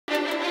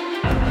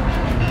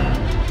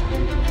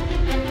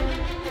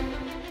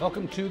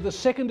Welcome to the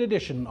second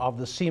edition of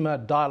the CIMA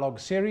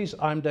Dialogue series.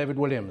 I'm David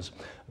Williams.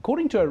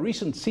 According to a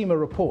recent CIMA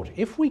report,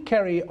 if we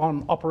carry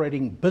on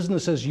operating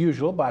business as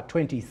usual by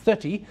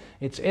 2030,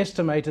 it's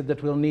estimated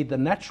that we'll need the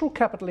natural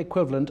capital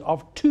equivalent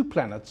of 2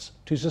 planets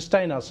to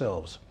sustain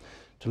ourselves.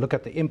 To look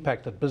at the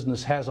impact that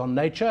business has on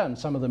nature and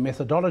some of the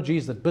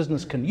methodologies that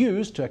business can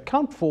use to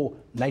account for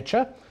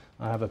nature,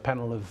 I have a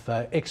panel of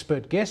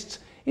expert guests.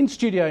 In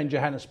studio in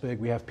Johannesburg,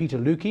 we have Peter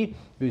Lukey,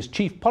 who is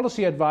Chief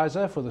Policy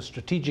Advisor for the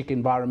Strategic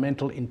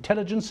Environmental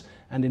Intelligence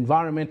and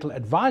Environmental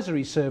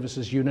Advisory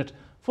Services Unit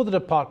for the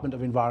Department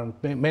of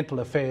Environmental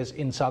Affairs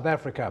in South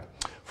Africa.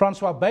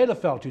 Francois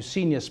Byleveldt, who's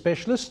Senior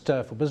Specialist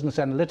for Business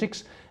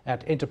Analytics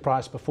at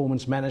Enterprise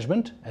Performance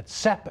Management at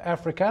SAP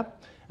Africa.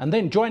 And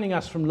then joining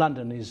us from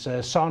London is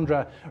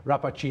Sandra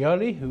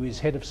Rapacioli, who is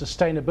Head of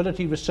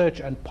Sustainability Research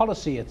and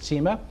Policy at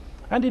CIMA.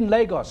 And in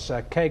Lagos,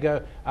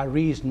 Nwakaego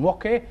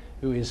Arize-Nwokoye,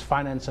 who is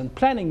Finance and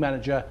Planning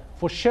Manager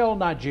for Shell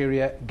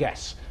Nigeria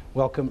Gas.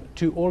 Welcome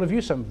to all of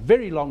you. Some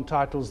very long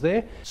titles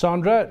there.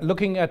 Sandra,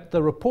 looking at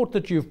the report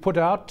that you've put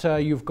out,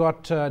 you've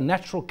got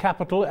natural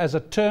capital as a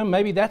term.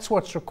 Maybe that's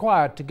what's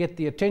required to get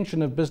the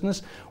attention of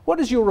business.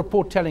 What is your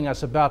report telling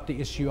us about the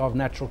issue of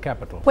natural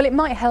capital? Well, it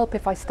might help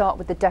if I start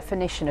with the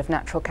definition of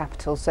natural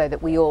capital so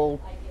that we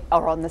all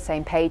are on the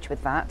same page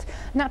with that.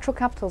 Natural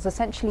capital is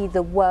essentially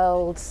the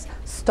world's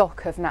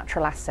stock of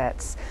natural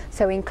assets,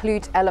 so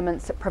includes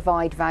elements that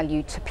provide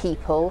value to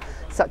people,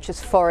 such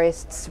as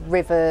forests,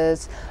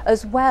 rivers,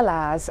 as well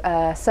as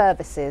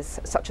services,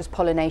 such as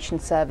pollination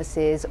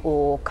services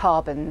or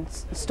carbon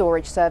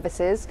storage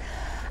services.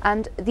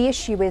 And the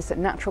issue is that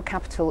natural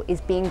capital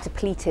is being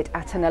depleted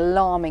at an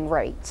alarming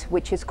rate,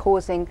 which is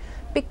causing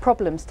big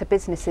problems to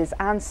businesses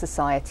and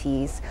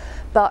societies.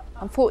 But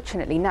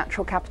unfortunately,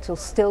 natural capital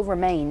still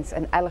remains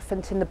an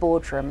elephant in the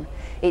boardroom.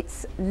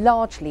 It's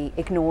largely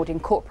ignored in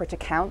corporate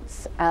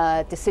accounts,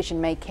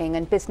 decision making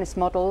and business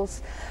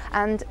models,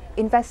 and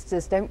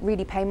investors don't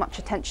really pay much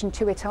attention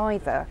to it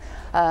either.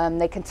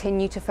 They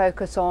continue to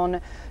focus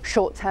on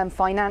short-term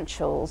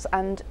financials,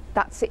 and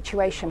that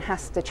situation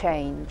has to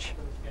change.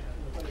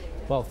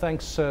 Well,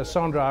 thanks,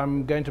 Sandra.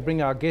 I'm going to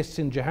bring our guests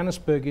in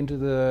Johannesburg in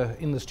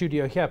the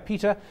studio here.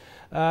 Peter,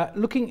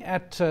 looking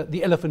at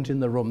the elephant in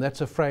the room,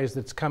 that's a phrase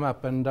that's come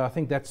up, and I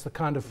think that's the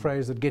kind of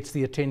phrase that gets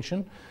the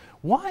attention.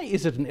 Why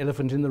is it an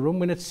elephant in the room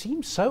when it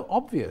seems so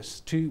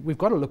obvious we've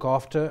got to look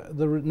after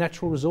the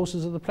natural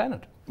resources of the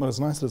planet? Well, it's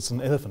nice that it's an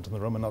elephant in the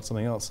room and not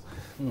something else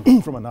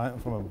from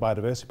a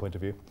biodiversity point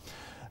of view.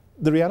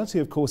 The reality,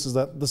 of course, is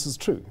that this is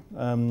true.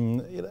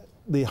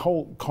 The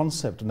whole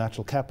concept of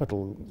natural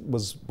capital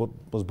was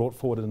brought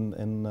forward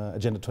in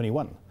Agenda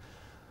 21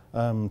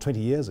 20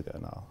 years ago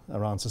now,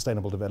 around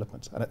sustainable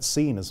development, and it's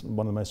seen as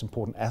one of the most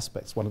important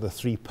aspects, one of the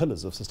 3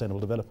 pillars of sustainable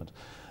development.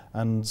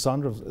 And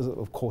Sandra,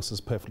 of course, is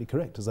perfectly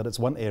correct, is that it's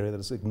one area that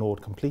is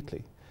ignored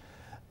completely.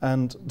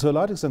 And to a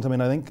large extent, I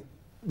mean, I think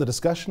the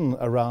discussion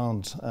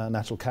around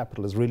natural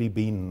capital has really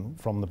been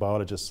from the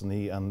biologists and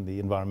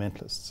the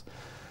environmentalists.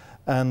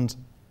 And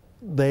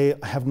they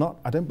have not,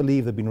 I don't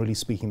believe they've been really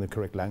speaking the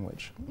correct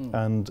language.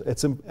 And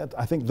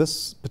I think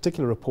this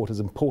particular report is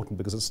important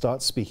because it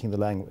starts speaking the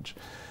language.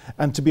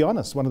 And to be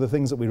honest, one of the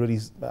things that we really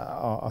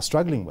are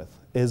struggling with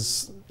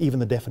is even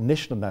the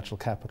definition of natural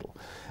capital.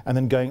 And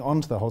then going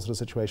on to the whole sort of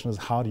situation is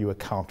how do you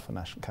account for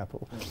natural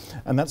capital?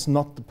 And that's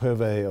not the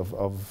purvey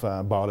of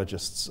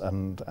biologists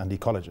and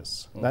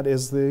ecologists. That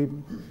is the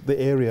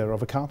area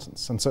of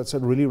accountants. And so it's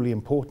really, really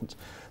important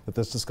that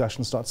this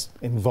discussion starts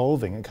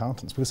involving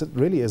accountants, because it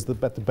really is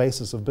at the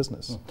basis of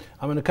business.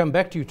 I'm going to come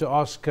back to you to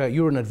ask,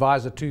 you're an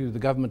advisor to the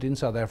government in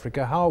South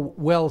Africa, how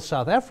well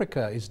South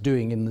Africa is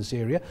doing in this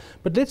area.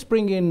 But let's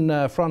bring in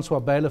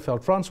Francois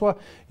Byleveldt. Francois,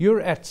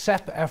 you're at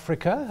SAP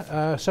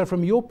Africa. So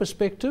from your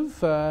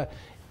perspective,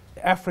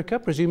 Africa,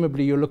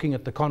 presumably you're looking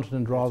at the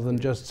continent rather than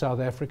just South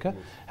Africa.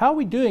 How are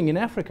we doing in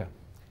Africa?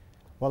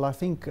 Well, I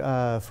think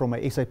from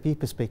a SAP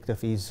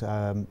perspective is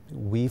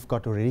we've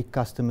got already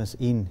customers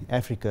in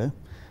Africa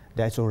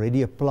that's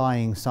already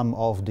applying some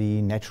of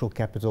the natural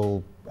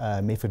capital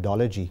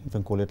methodology, if you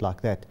can call it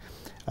like that,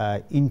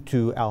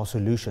 into our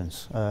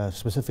solutions,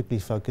 specifically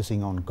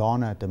focusing on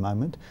Ghana at the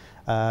moment.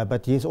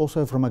 But yes,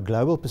 also from a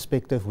global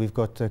perspective, we've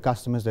got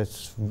customers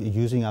that's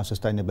using our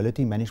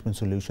sustainability management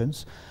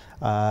solutions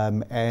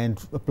and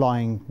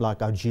applying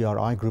like our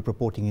GRI, Group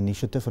Reporting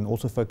Initiative, and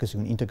also focusing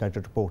on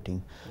integrated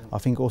reporting. I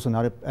think also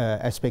another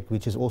aspect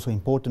which is also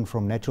important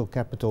from natural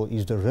capital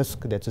is the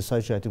risk that's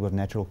associated with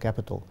natural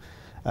capital.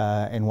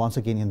 And once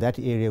again, in that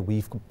area,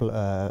 we've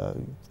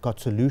got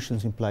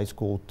solutions in place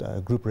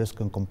called Group Risk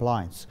and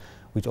Compliance,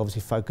 which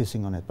obviously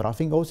focusing on it. But I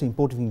think also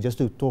important thing just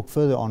to talk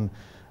further on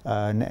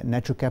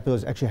natural capital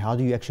is actually how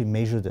do you actually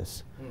measure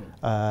this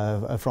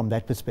from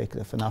that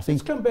perspective. And I think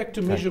let's come back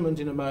to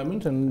measurement in a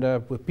moment, and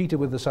with Peter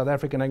with the South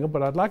African angle,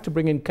 but I'd like to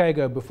bring in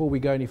Nwakaego before we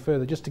go any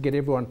further, just to get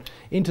everyone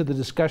into the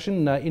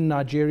discussion in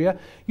Nigeria.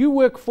 You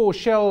work for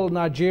Shell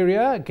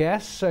Nigeria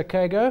Gas,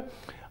 Nwakaego.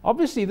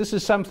 Obviously, this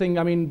is something,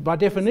 I mean, by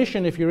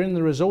definition, if you're in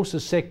the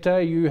resources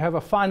sector, you have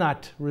a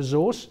finite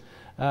resource.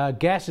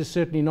 Gas is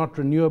certainly not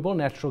renewable,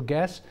 natural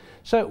gas.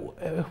 So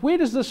where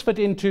does this fit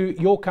into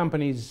your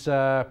company's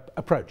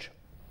approach?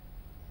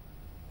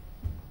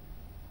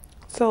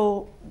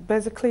 So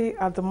basically,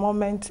 at the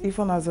moment,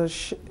 even as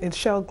in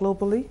Shell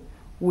globally,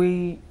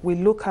 we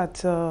look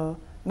at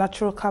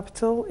natural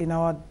capital in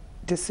our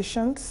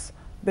decisions.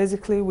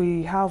 Basically,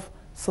 we have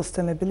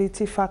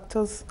sustainability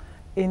factors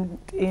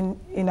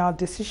in our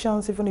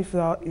decisions, even if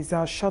it's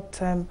our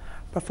short-term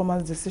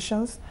performance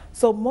decisions.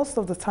 So most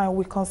of the time,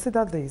 we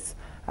consider this.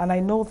 And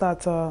I know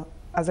that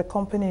as a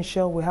company in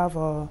Shell, we have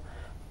a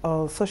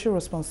social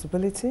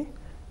responsibility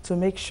to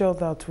make sure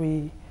that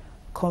we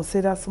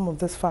consider some of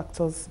these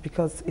factors,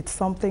 because it's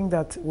something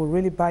that will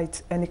really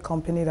bite any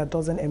company that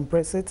doesn't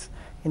embrace it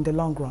in the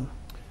long run.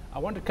 I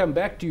want to come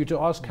back to you to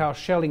ask how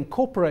Shell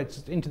incorporates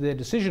it into their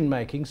decision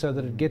making so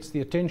that it gets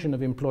the attention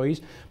of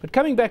employees. But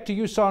coming back to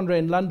you, Sandra,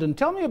 in London,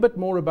 tell me a bit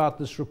more about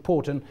this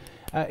report. And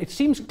it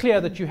seems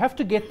clear that you have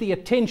to get the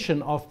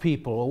attention of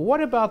people.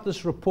 What about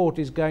this report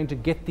is going to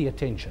get the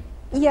attention?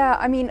 Yeah,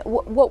 I mean,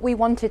 what we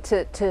wanted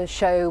to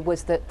show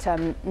was that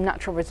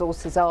natural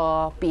resources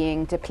are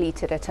being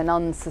depleted at an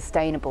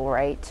unsustainable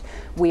rate.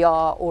 We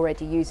are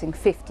already using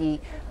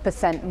 50%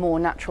 more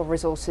natural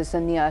resources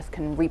than the Earth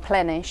can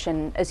replenish.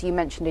 And as you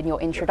mentioned in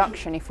your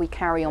introduction, if we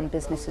carry on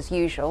business as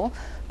usual,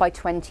 by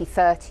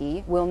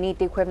 2030, we'll need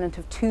the equivalent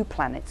of 2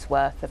 planets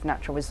worth of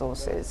natural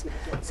resources.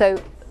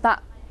 So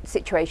that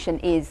situation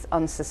is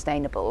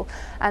unsustainable,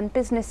 and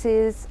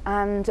businesses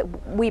and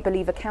we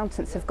believe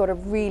accountants have got a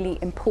really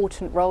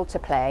important role to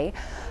play.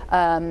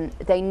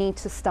 They need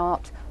to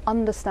start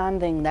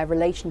understanding their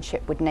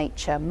relationship with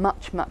nature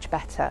much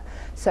better,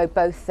 so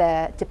both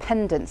their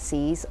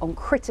dependencies on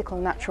critical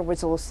natural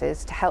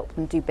resources to help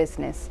them do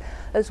business,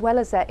 as well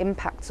as their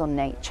impacts on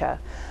nature.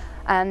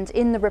 And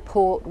in the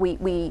report,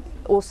 we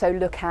also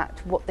look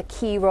at what the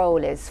key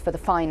role is for the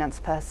finance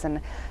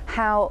person,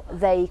 how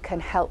they can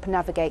help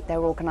navigate their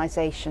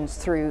organisations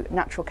through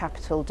natural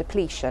capital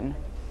depletion.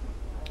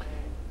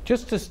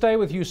 Just to stay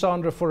with you,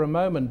 Sandra, for a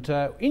moment,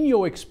 in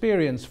your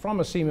experience from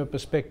a CIMA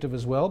perspective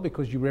as well,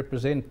 because you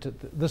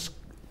represent this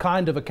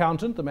kind of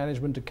accountant, the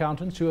management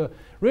accountants, who are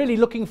really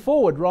looking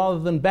forward rather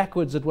than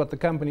backwards at what the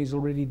company's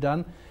already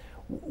done.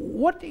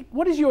 What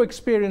is your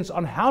experience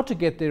on how to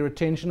get their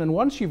attention, and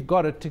once you've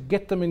got it, to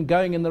get them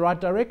going in the right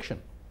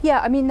direction? Yeah,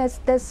 I mean,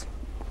 there's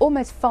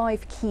almost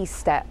 5 key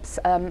steps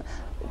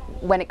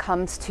when it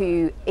comes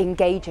to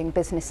engaging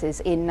businesses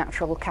in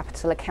natural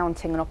capital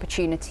accounting and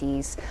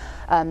opportunities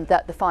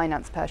that the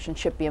finance person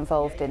should be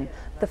involved in.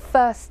 The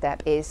first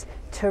step is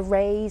to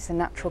raise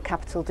natural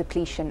capital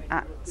depletion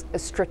at a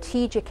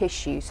strategic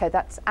issue, so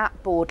that's at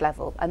board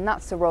level, and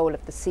that's the role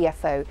of the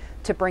CFO,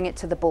 to bring it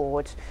to the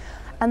board.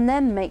 And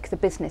then make the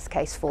business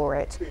case for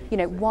it. You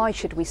know, why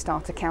should we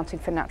start accounting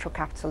for natural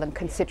capital and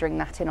considering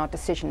that in our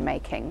decision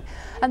making?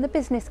 And the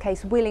business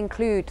case will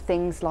include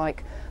things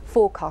like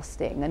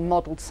forecasting and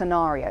modelled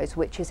scenarios,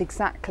 which is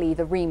exactly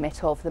the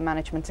remit of the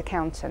management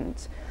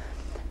accountant.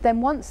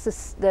 Then once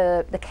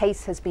the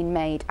case has been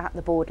made at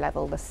the board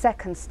level, the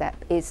second step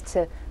is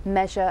to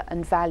measure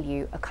and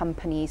value a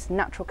company's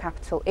natural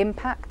capital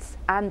impacts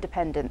and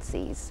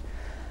dependencies.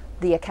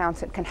 The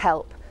accountant can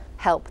help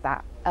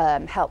that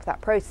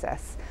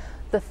process.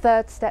 The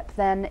third step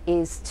then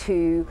is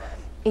to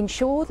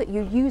ensure that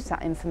you use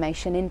that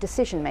information in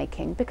decision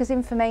making, because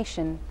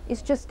information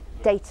is just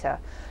data.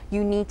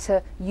 You need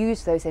to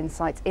use those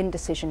insights in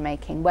decision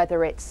making,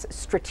 whether it's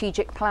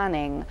strategic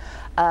planning,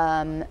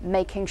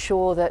 making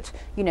sure that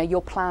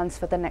your plans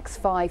for the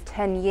next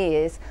 5-10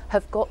 years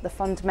have got the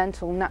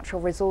fundamental natural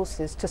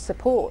resources to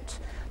support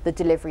the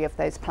delivery of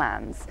those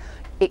plans.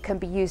 It can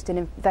be used in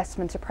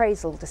investment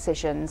appraisal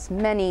decisions.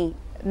 Many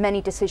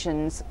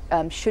decisions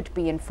should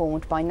be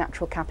informed by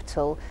natural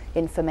capital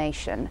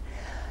information.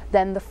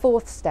 Then the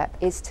fourth step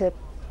is to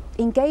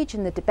engage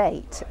in the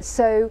debate.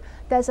 So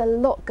there's a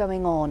lot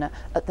going on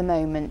at the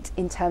moment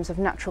in terms of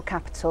natural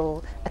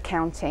capital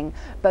accounting,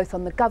 both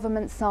on the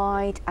government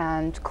side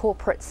and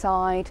corporate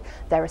side.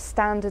 There are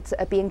standards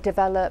that are being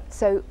developed.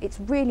 So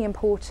it's really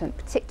important,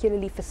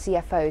 particularly for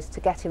CFOs, to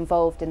get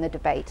involved in the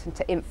debate and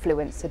to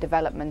influence the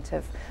development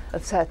of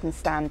certain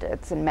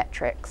standards and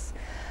metrics.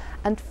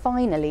 And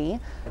finally,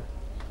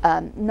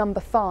 number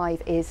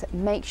 5 is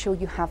make sure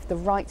you have the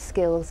right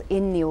skills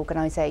in the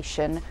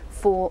organisation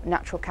for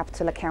natural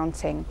capital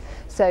accounting.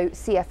 So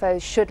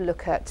CFOs should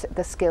look at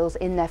the skills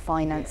in their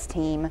finance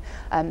team.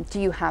 Do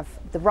you have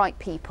the right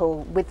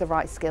people with the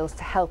right skills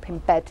to help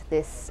embed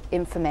this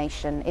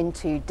information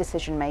into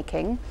decision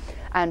making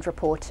and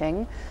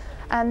reporting?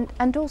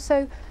 And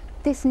also,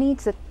 this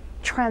needs a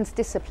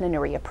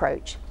transdisciplinary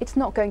approach. It's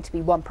not going to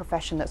be one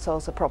profession that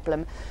solves a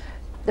problem.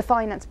 The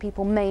finance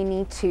people may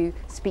need to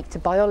speak to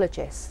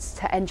biologists,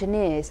 to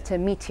engineers, to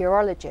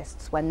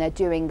meteorologists when they're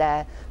doing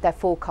their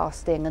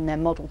forecasting and their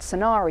modelled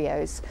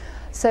scenarios.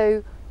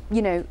 So,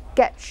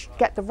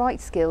 get the right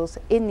skills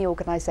in the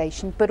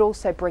organisation, but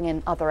also bring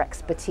in other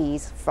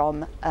expertise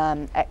from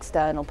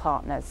external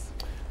partners.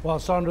 Well,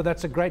 Sandra,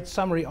 that's a great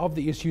summary of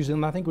the issues,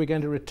 and I think we're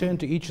going to return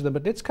to each of them.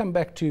 But let's come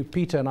back to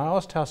Peter, and I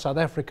asked how South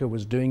Africa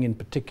was doing in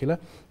particular.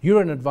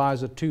 You're an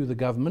advisor to the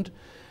government.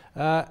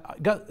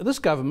 This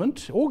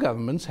government, all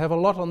governments, have a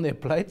lot on their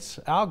plates.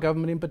 Our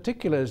government in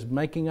particular is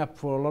making up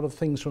for a lot of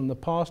things from the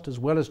past, as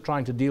well as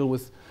trying to deal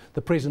with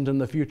the present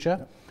and the future.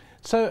 Yep.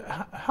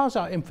 So how's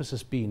our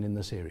emphasis been in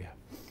this area?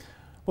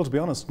 Well, to be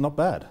honest, not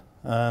bad.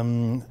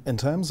 In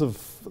terms of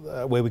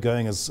where we're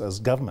going as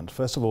government,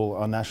 first of all,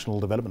 our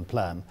National Development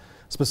Plan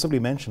specifically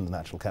mentions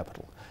natural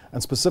capital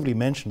and specifically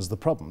mentions the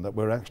problem that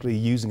we're actually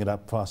using it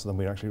up faster than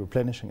we're actually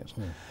replenishing it.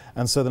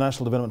 And so the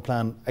National Development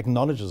Plan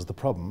acknowledges the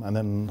problem and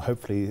then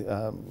hopefully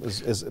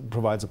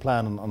provides a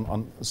plan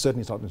on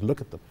certainly starting to look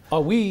at them.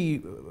 Are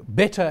we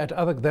better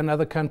than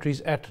other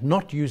countries at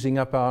not using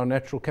up our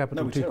natural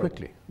capital too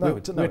quickly? No,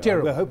 we're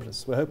terrible. We're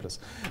hopeless. We're hopeless.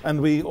 And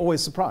we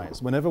always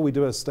surprise. Whenever we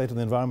do a State of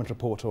the Environment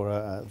report or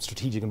a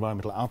strategic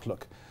environmental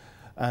outlook,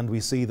 and we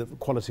see that the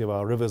quality of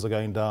our rivers are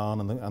going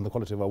down and the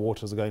quality of our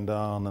waters are going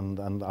down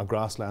and our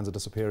grasslands are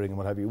disappearing and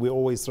what have you, we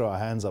always throw our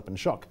hands up in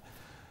shock.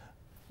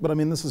 But I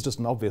mean, this is just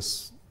an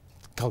obvious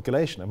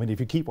calculation. I mean, if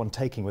you keep on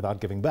taking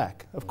without giving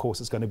back, of course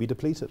it's going to be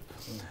depleted.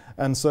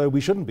 And so we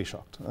shouldn't be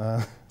shocked.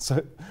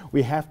 So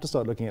we have to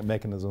start looking at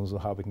mechanisms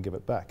of how we can give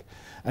it back.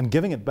 And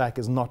giving it back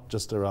is not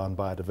just around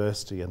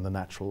biodiversity and the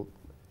natural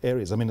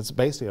areas. I mean, it's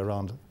basically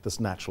around this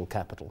natural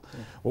capital,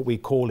 what we're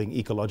calling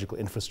ecological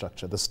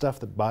infrastructure, the stuff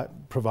that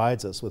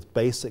provides us with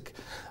basic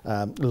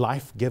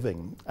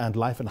life-giving and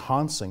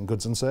life-enhancing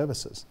goods and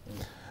services.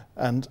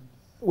 And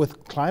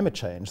with climate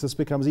change, this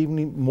becomes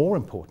even more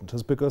important,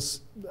 is because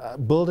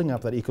building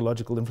up that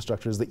ecological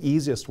infrastructure is the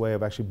easiest way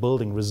of actually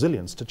building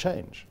resilience to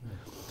change.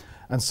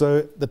 And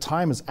so the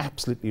time is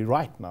absolutely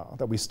right now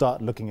that we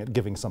start looking at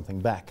giving something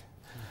back.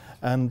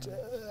 And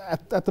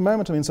at the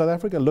moment, I mean, South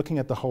Africa, looking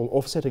at the whole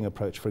offsetting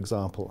approach, for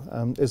example,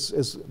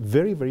 is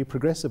very, very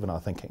progressive in our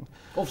thinking.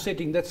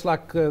 Offsetting, that's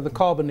like the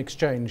carbon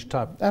exchange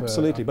type.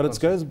 Absolutely, but it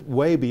goes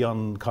way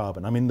beyond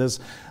carbon. I mean, there's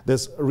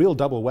real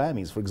double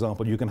whammies. For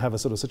example, you can have a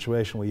sort of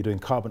situation where you're doing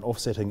carbon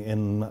offsetting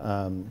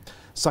in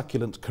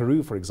succulent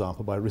Karoo, for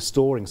example, by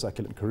restoring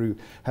succulent Karoo,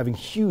 having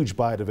huge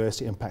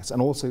biodiversity impacts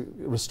and also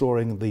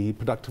restoring the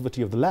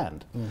productivity of the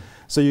land.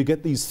 So you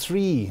get these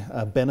three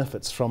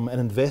benefits from an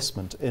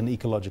investment in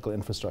ecological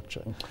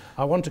infrastructure.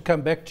 I want to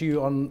come back to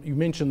you on, you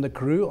mentioned the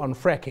Karoo, on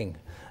fracking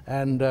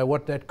and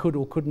what that could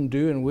or couldn't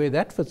do and where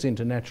that fits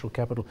into natural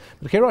capital.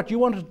 But Gerard, you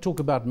wanted to talk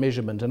about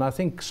measurement, and I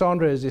think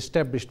Sandra has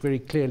established very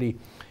clearly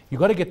you've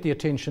got to get the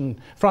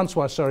attention,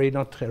 Francois, sorry,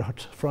 not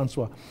Gerard,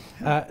 Francois.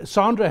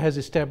 Sandra has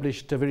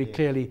established very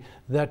clearly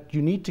that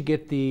you need to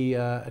get the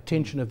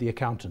attention of the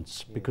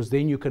accountants because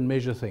then you can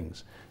measure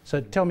things.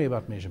 So tell me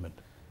about measurement.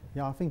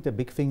 Yeah, I think the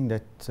big thing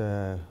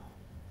that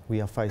we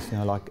are facing,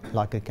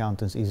 like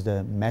accountants, is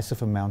the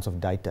massive amounts of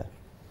data.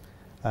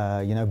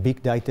 You know,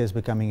 big data is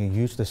becoming a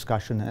huge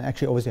discussion, and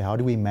actually, obviously, how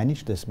do we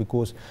manage this?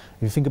 Because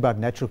if you think about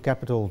natural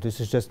capital, this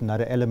is just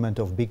another element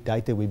of big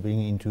data we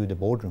bring into the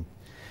boardroom.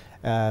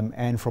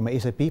 And from an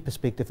SAP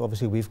perspective,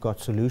 obviously, we've got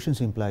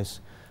solutions in place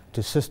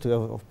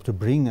to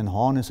bring and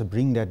harness and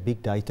bring that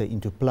big data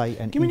into play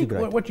and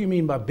integrate. What do you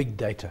mean by big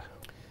data?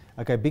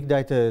 Okay, big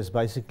data is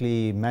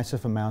basically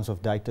massive amounts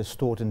of data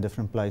stored in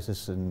different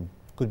places, and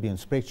could be in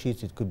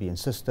spreadsheets, it could be in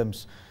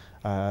systems,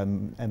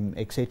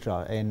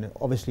 etc. And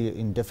obviously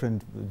in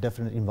different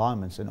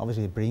environments, and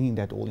obviously bringing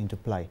that all into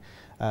play.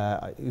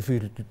 If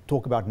you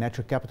talk about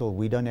natural capital,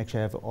 we don't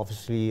actually have,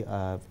 obviously, you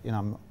know,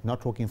 I'm not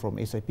talking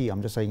from SAP,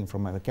 I'm just saying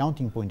from an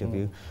accounting point of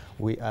view,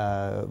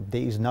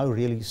 there is no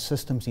really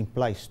systems in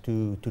place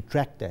to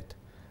track that.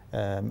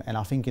 And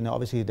I think, you know,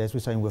 obviously, as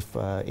we're saying with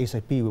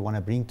SAP, we want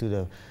to bring to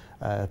the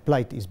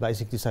plate is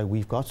basically say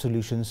we've got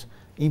solutions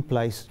in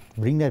place,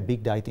 bring that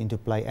big data into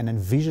play, and then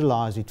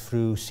visualize it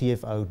through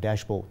CFO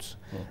dashboards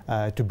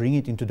to bring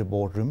it into the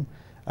boardroom,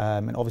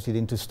 and obviously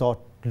then to start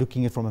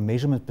looking at it from a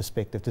measurement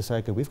perspective to say,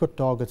 okay, we've got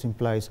targets in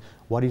place,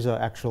 what is our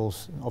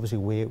actuals, obviously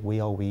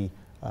where are we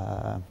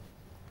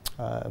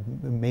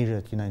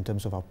measured, you know, in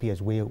terms of our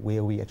peers, where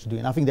are we actually doing?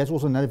 And I think that's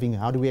also another thing,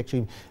 how do we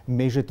actually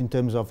measure it in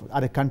terms of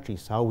other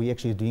countries, how are we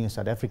actually doing in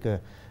South Africa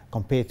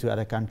compared to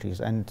other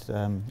countries, and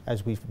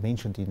as we've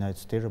mentioned, you know,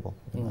 it's terrible.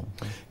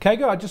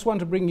 Nwakaego, I just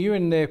want to bring you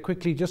in there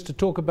quickly just to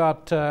talk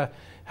about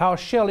how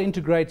Shell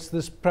integrates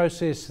this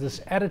process,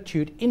 this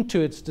attitude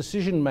into its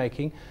decision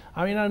making.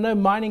 I mean, I know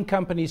mining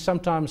companies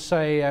sometimes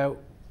say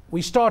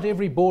we start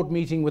every board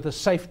meeting with a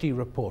safety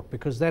report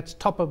because that's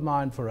top of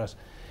mind for us.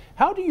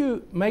 How do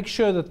you make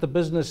sure that the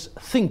business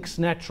thinks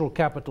natural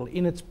capital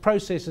in its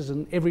processes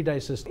and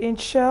everyday systems? In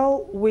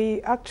Shell,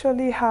 we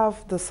actually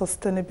have the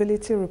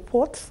sustainability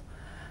report,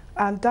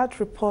 and that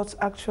report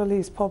actually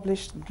is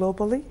published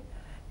globally.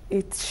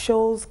 It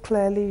shows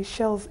clearly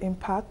Shell's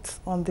impact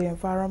on the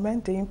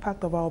environment, the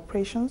impact of our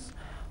operations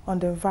on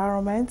the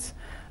environment,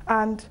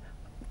 and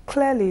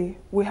clearly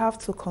we have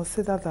to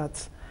consider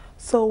that.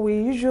 So we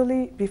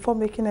usually, before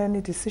making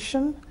any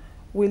decision,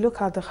 we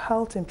look at the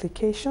health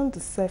implication,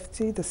 the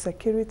safety, the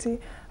security,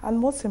 and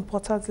most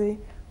importantly,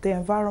 the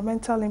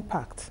environmental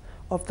impact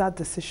of that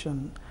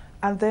decision.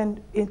 And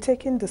then in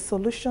taking the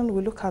solution,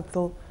 we look at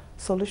the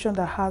solution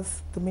that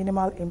has the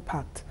minimal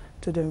impact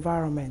to the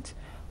environment.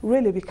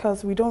 Really,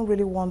 because we don't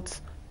really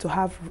want to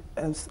have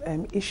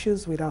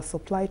issues with our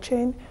supply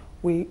chain.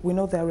 We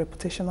know there are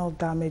reputational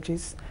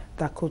damages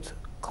that could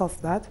cause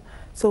that.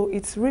 So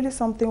it's really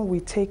something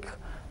we take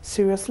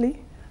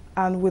seriously.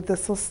 And with the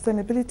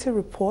sustainability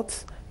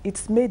reports,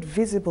 it's made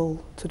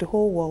visible to the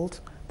whole world,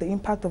 the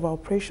impact of our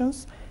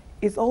operations.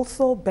 It's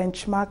also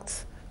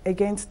benchmarked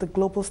against the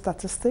global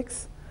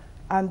statistics.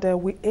 And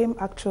we aim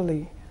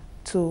actually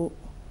to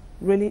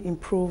really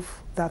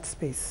improve that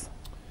space.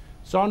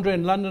 Sandra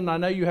in London, I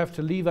know you have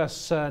to leave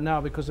us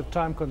now because of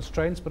time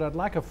constraints, but I'd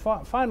like a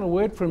final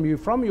word from you,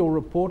 from your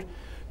report.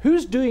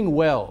 Who's doing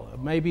well,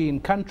 maybe in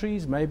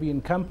countries, maybe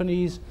in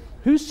companies?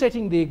 Who's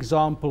setting the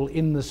example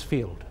in this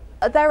field?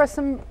 There are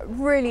some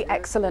really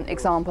excellent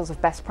examples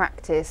of best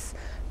practice.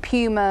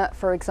 Puma,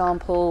 for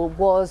example,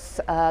 was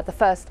the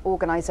first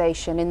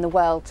organisation in the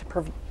world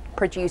to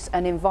produce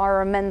an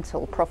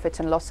environmental profit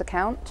and loss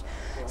account.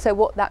 So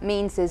what that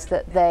means is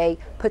that they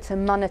put a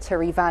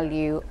monetary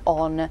value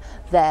on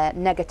their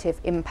negative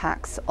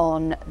impacts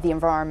on the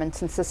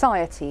environment and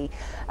society,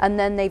 and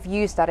then they've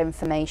used that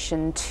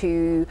information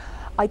to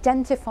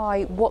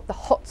identify what the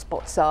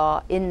hotspots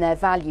are in their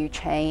value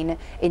chain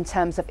in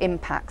terms of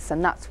impacts,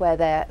 and that's where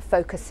they're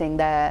focusing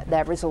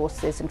their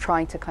resources and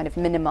trying to kind of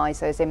minimize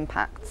those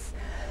impacts.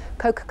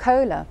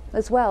 Coca-Cola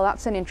as well,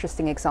 that's an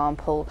interesting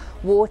example.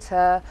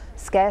 Water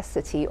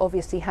scarcity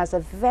obviously has a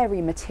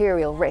very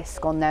material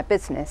risk on their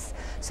business.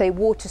 So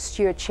water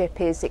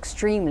stewardship is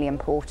extremely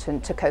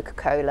important to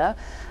Coca-Cola,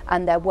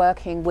 and they're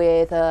working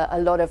with a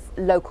lot of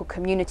local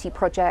community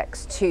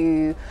projects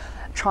to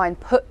try and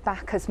put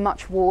back as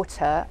much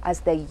water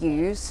as they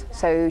use,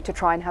 so to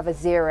try and have a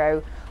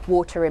zero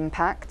water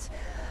impact.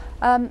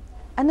 And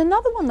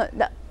another one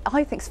that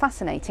I think is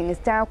fascinating is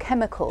Dow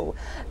Chemical.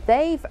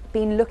 They've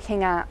been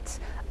looking at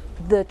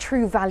the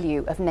true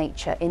value of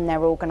nature in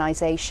their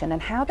organisation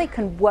and how they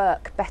can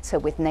work better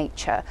with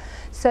nature.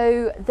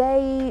 So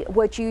they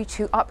were due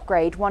to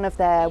upgrade one of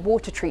their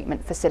water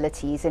treatment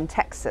facilities in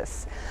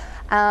Texas.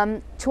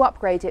 To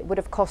upgrade it would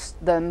have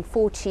cost them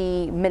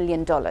 $40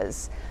 million.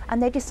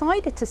 And they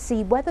decided to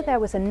see whether there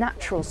was a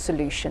natural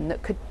solution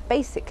that could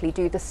basically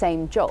do the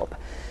same job.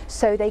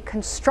 So they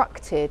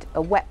constructed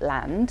a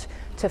wetland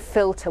to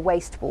filter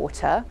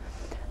wastewater.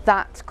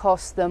 That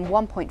cost them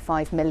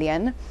 $1.5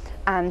 million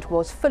and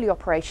was fully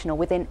operational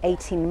within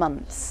 18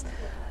 months.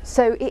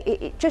 So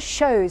it just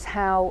shows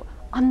how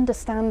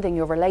understanding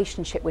your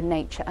relationship with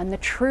nature and the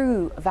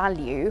true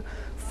value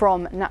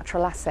from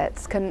natural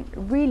assets can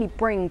really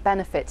bring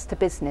benefits to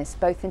business,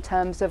 both in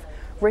terms of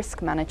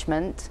risk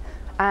management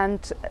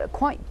and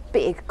quite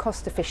big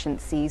cost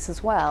efficiencies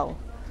as well.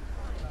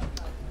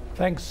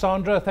 Thanks,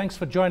 Sandra. Thanks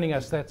for joining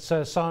us. That's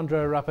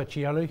Sandra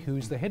Rapacioli,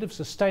 who's the Head of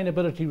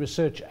Sustainability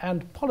Research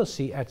and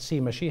Policy at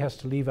CIMA. She has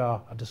to leave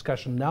our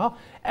discussion now,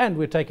 and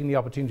we're taking the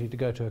opportunity to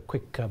go to a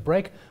quick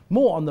break.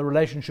 More on the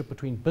relationship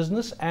between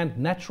business and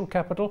natural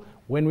capital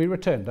when we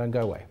return. Don't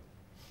go away.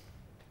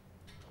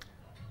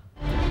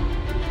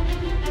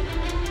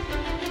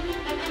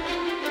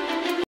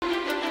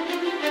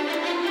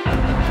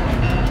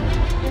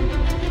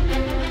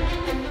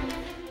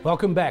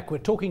 Welcome back. We're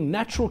talking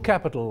natural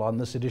capital on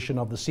this edition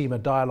of the CIMA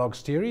Dialogue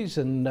series,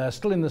 and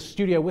still in the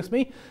studio with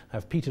me I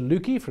have Peter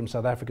Lukey from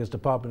South Africa's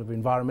Department of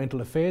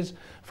Environmental Affairs,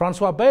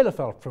 Francois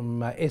Byleveldt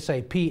from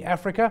SAP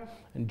Africa,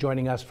 and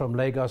joining us from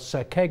Lagos,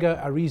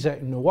 Nwakaego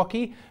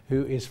Arize-Nwokoye,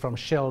 who is from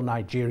Shell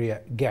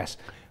Nigeria Gas.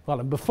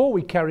 Well, and before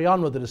we carry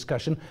on with the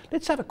discussion,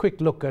 let's have a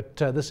quick look at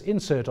this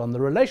insert on the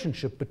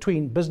relationship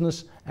between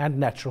business and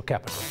natural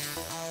capital.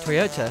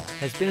 Toyota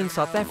has been in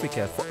South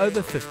Africa for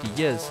over 50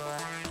 years.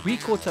 We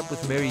caught up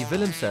with Mary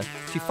Willemse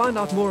to find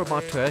out more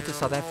about Toyota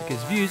South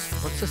Africa's views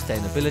on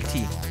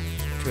sustainability.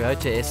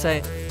 Toyota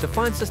SA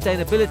defines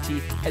sustainability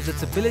as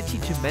its ability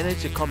to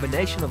manage a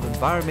combination of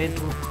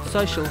environmental,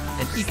 social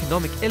and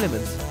economic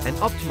elements and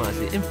optimize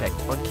their impact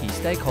on key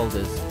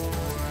stakeholders.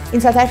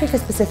 In South Africa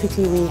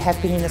specifically, we have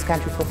been in this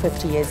country for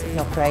 50 years in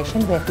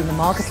operation. We have been the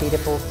market leader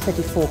for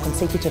 34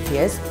 consecutive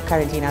years,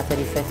 currently in our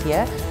 35th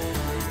year.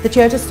 The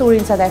Toyota story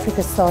in South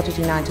Africa started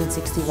in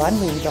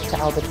 1961 when Dr.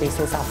 Albert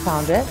Wessels, our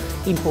founder,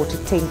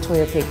 imported 10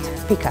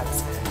 Toyota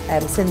pickups.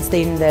 Since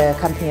then, the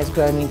company has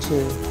grown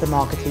into the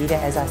market leader,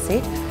 as I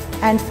said.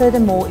 And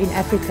furthermore, in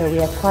Africa, we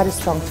have quite a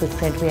strong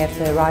footprint. We have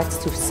the rights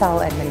to sell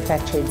and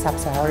manufacture in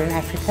sub-Saharan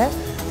Africa.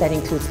 That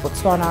includes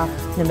Botswana,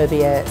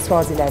 Namibia,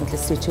 Swaziland,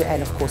 Lesotho,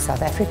 and of course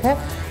South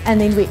Africa. And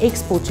then we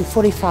export to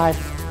 45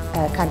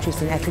 countries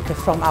in Africa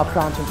from our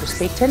plant in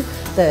Prospecton.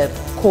 The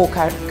core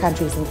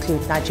countries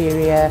include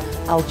Nigeria,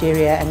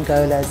 Algeria,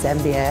 Angola,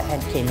 Zambia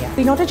and Kenya.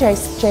 We're not a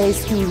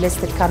JSE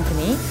listed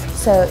company,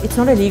 so it's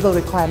not a legal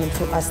requirement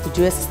for us to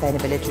do a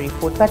sustainability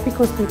report, but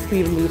because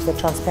we believe that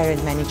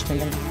transparent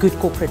management and good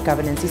corporate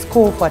governance is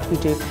core of what we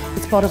do.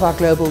 It's part of our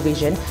global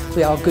vision.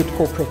 We are a good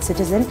corporate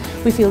citizen.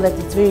 We feel that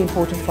it's very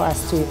important for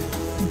us to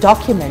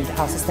document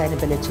our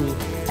sustainability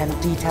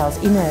details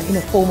in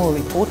a formal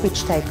report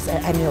which takes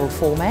an annual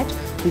format.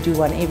 We do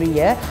one every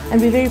year, and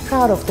we're very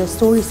proud of the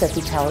stories that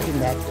we tell in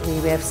that.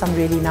 We have some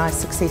really nice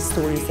success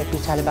stories that we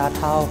tell about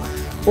how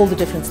all the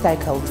different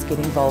stakeholders get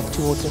involved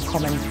towards a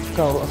common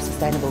goal of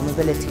sustainable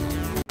mobility.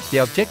 The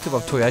objective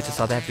of Toyota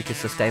South Africa's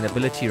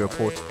sustainability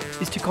report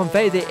is to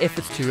convey their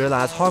efforts to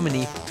realize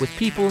harmony with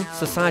people,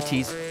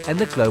 societies and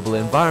the global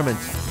environment,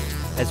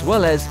 as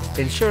well as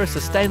ensure a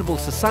sustainable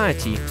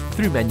society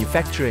through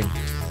manufacturing.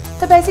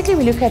 So basically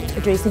we look at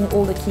addressing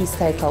all the key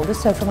stakeholders.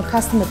 So from a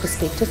customer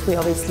perspective, we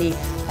obviously,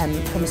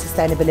 from a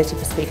sustainability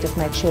perspective,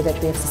 make sure that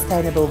we have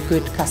sustainable,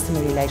 good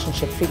customer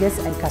relationship figures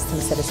and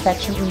customer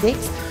satisfaction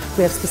index.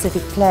 We have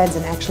specific plans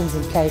and actions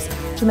in place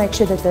to make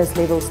sure that those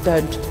levels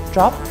don't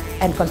drop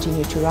and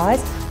continue to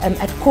rise.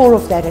 At core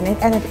of that and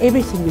at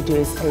everything we do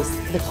is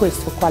the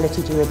quest for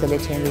quality,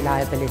 durability and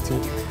reliability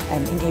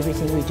in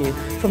everything we do.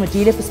 From a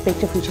dealer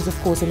perspective, which is of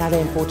course another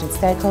important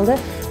stakeholder,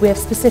 we have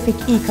specific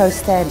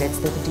eco-standards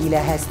that the dealer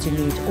has to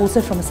meet.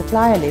 Also from a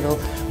supplier level,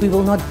 we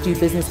will not do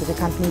business with a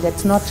company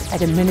that's not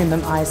at a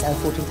minimum ISO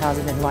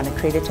 14001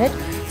 accredited.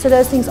 So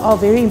those things are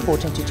very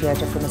important to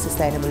Toyota from a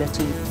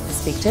sustainability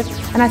perspective,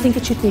 and I think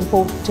it should be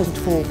important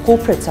for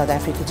corporate South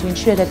Africa to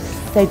ensure that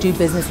they do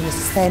business in a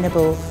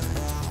sustainable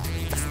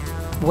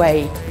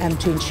way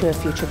to ensure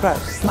future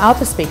growth. From our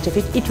perspective,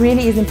 it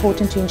really is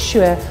important to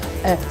ensure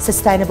a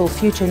sustainable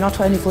future,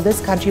 not only for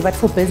this country but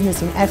for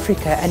business in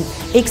Africa and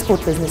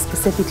export business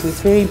specifically.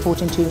 It's very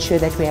important to ensure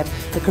that we have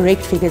the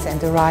correct figures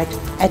and the right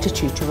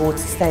attitude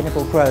towards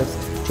sustainable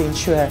growth to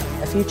ensure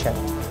a future.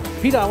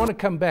 Peter, I want to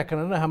come back,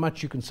 and I don't know how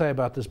much you can say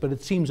about this, but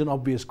it seems an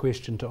obvious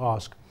question to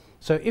ask.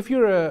 So if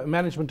you're a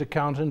management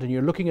accountant and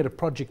you're looking at a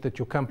project that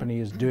your company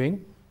is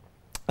doing,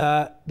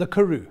 the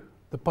Karoo,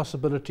 the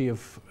possibility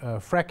of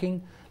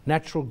fracking,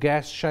 natural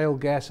gas, shale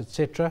gas,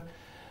 etc.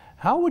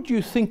 How would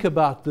you think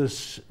about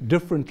this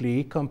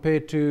differently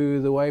compared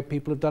to the way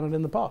people have done it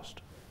in the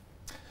past?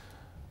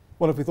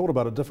 Well, if we thought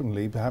about it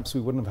differently, perhaps we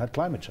wouldn't have had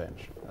climate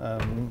change.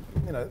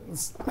 You know,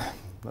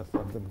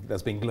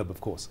 that's being glib, of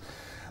course.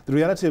 The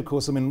reality, of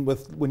course, I mean,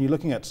 when you're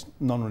looking at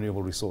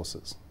non-renewable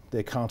resources, the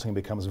accounting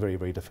becomes very,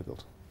 very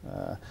difficult.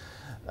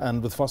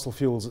 And with fossil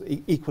fuels,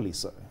 equally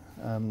so.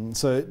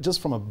 So just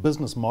from a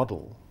business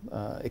model,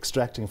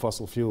 extracting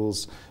fossil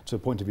fuels to a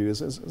point of view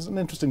is an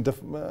interesting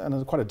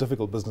and quite a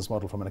difficult business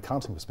model from an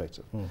accounting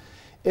perspective.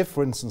 If,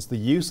 for instance, the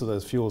use of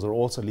those fuels are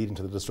also leading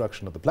to the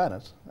destruction of the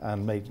planet,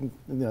 and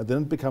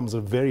then it becomes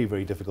a very,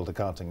 very difficult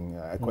accounting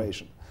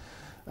equation.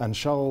 And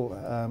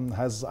Shell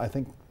has, I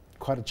think,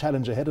 quite a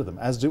challenge ahead of them,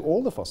 as do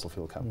all the fossil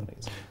fuel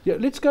companies. Yeah,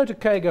 let's go to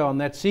Nwakaego on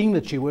that, seeing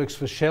that she works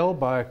for Shell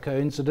by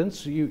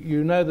coincidence.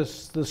 You know the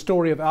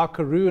story of our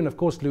Karoo and of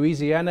course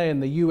Louisiana in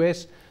the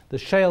US, the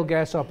shale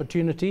gas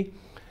opportunity.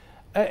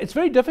 It's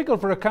very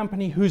difficult for a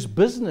company whose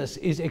business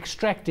is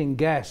extracting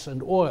gas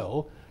and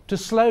oil to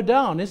slow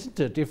down, isn't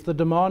it, if the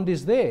demand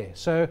is there?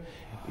 So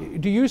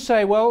do you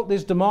say, well,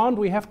 there's demand,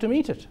 we have to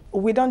meet it?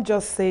 We don't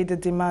just say the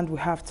demand, we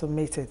have to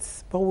meet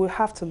it, but we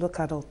have to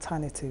look at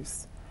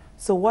alternatives.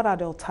 So what are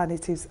the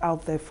alternatives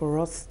out there for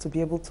us to be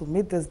able to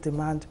meet this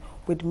demand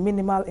with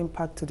minimal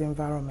impact to the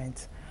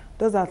environment?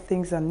 Those are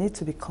things that need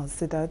to be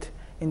considered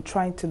in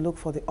trying to look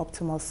for the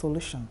optimal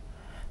solution.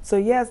 So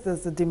yes,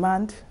 there's the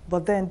demand,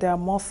 but then there are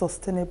more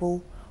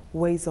sustainable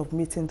ways of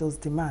meeting those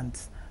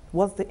demands.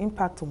 What's the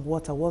impact on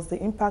water? What's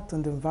the impact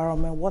on the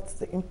environment? What's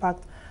the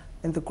impact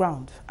in the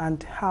ground?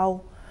 And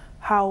how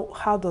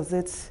does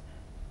it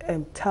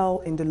tell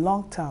in the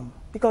long term?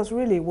 Because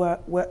really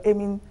we're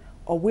aiming,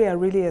 or we are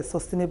really a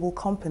sustainable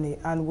company,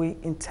 and we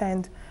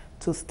intend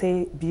to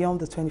stay beyond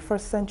the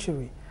 21st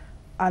century.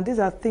 And these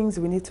are things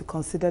we need to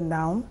consider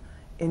now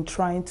in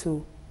trying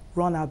to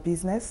run our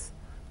business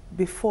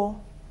before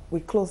we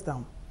close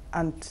down.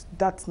 And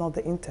that's not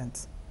the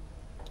intent.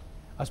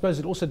 I suppose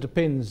it also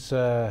depends,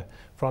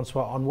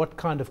 Francois, on what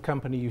kind of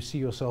company you see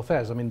yourself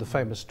as. I mean, the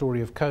famous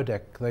story of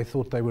Kodak, they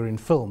thought they were in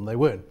film. They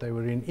weren't. They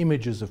were in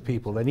images of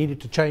people. They needed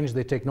to change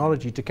their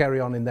technology to carry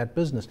on in that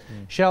business.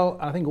 Shell,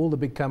 I think all the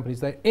big companies,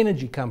 they're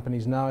energy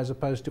companies now as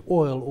opposed to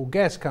oil or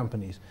gas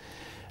companies.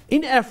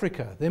 In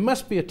Africa, there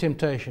must be a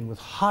temptation with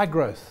high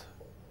growth,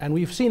 and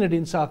we've seen it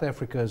in South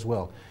Africa as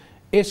well.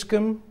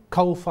 Eskom,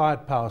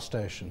 coal-fired power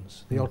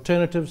stations. The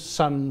alternatives,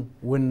 sun,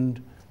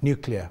 wind,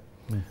 nuclear.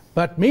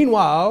 But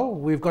meanwhile,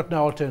 we've got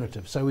no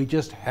alternative, so we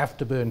just have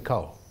to burn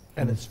coal,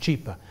 and it's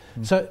cheaper.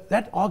 So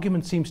that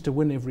argument seems to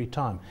win every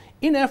time.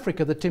 In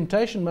Africa, the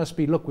temptation must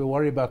be, look, we'll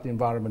worry about the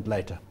environment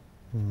later.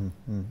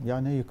 Yeah,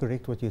 no, you're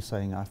correct what you're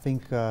saying. I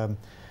think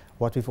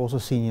what we've also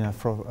seen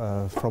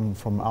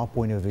from our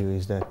point of view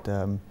is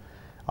that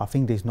I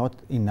think there's not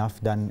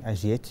enough done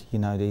as yet. You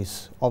know,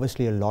 there's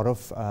obviously a lot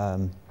of,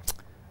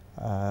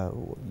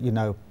 you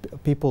know,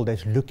 people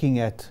that's looking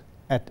at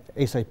at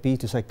SAP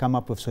to say come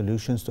up with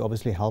solutions to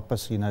obviously help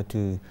us,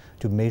 to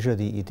measure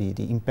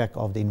the impact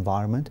of the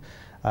environment.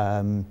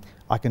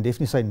 I can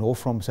definitely say, north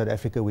from South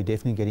Africa, we're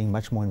definitely getting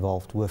much more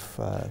involved with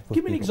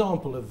Give me an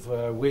example of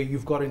where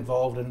you've got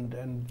involved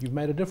and you've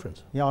made a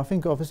difference. Yeah, I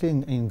think obviously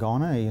in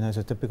Ghana, is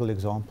a typical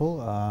example.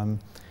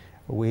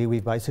 Where we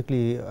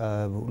basically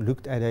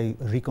looked at a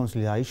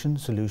reconciliation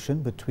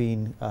solution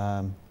between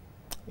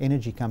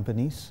energy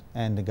companies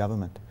and the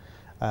government,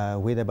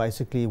 where they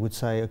basically would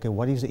say, okay,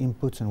 what is the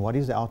inputs and what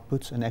is the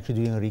outputs, and actually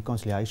doing a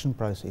reconciliation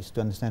process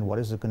to understand what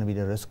is going to be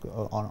the risk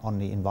on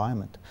the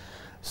environment.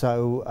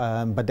 So,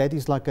 but that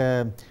is like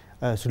a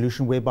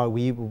solution whereby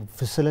we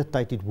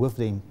facilitate it with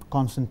them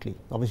constantly,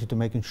 obviously to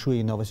making sure,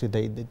 obviously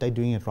they're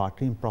doing it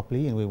rightly and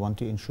properly, and we want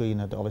to ensure,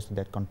 that obviously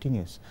that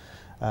continues.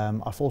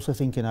 I also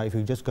think, if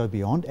we just go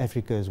beyond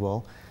Africa as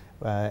well,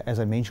 as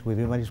I mentioned,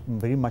 we're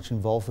very much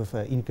involved with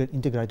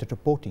integrated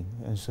reporting,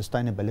 and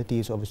sustainability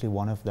is obviously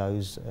one of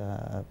those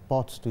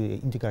parts to the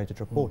integrated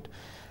report.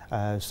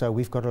 So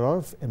we've got a lot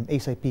of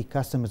SAP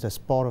customers as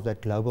part of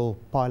that global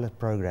pilot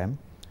program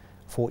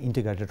for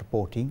integrated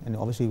reporting, and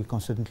obviously we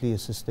constantly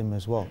assist them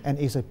as well. And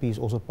SAP is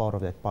also part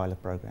of that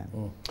pilot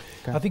program.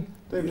 Okay. I think,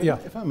 David,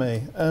 if I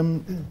may,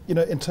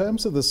 in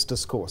terms of this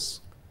discourse,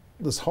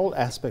 this whole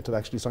aspect of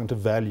actually starting to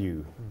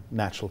value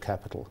natural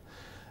capital,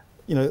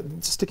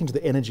 sticking to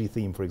the energy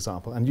theme, for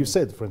example, and you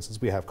said, for instance,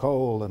 we have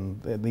coal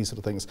and these sort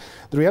of things.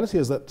 The reality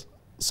is that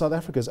South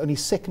Africa is only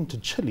second to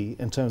Chile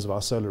in terms of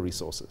our solar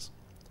resources.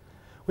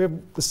 We have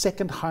the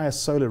second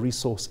highest solar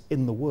resource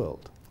in the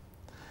world.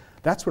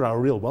 That's where our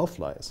real wealth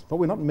lies, but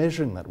we're not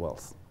measuring that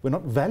wealth. We're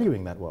not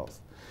valuing that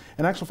wealth.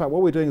 In actual fact,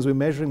 what we're doing is we're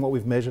measuring what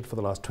we've measured for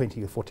the last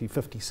 20, 40,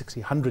 50, 60,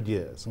 100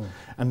 years.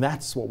 And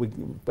that's what we're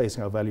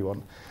basing our value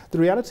on. The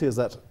reality is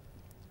that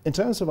in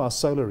terms of our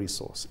solar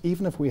resource,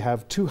 even if we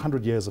have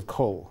 200 years of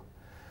coal,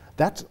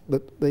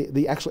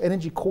 the actual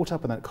energy caught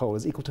up in that coal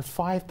is equal to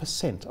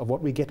 5% of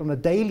what we get on a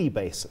daily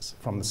basis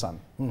from the sun.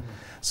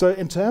 So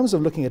in terms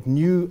of looking at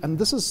new, and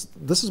this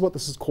is what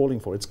this is calling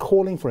for. It's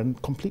calling for a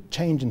complete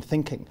change in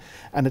thinking,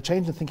 and a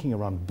change in thinking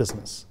around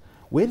business.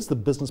 Where does the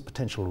business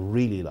potential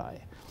really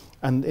lie?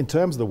 And in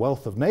terms of the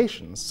wealth of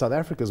nations, South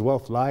Africa's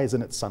wealth lies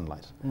in its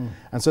sunlight.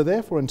 And so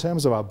therefore, in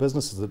terms of our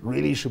businesses that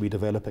really should be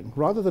developing,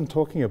 rather than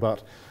talking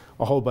about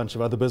a whole bunch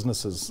of other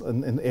businesses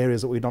in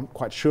areas that we're not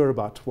quite sure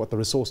about what the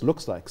resource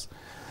looks like,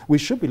 we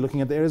should be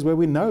looking at the areas where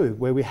we know,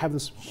 where we have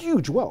this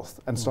huge wealth,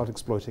 and start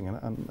exploiting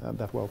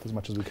that wealth as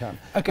much as we can.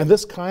 Okay. And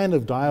this kind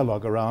of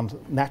dialogue around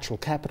natural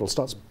capital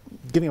starts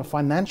giving a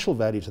financial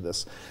value to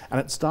this, and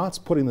it starts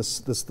putting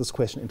this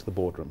question into the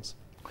boardrooms.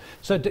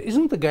 So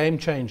isn't the game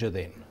changer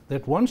then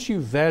that once you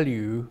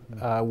value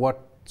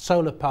what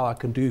solar power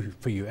can do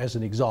for you, as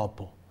an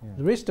example,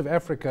 the rest of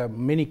Africa,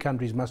 many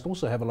countries must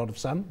also have a lot of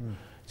sun.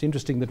 It's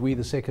interesting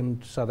that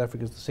South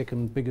Africa is the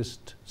second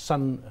biggest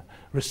sun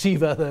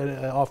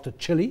receiver after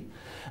Chile.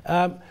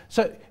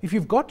 So if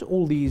you've got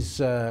all these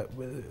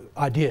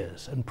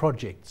ideas and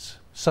projects,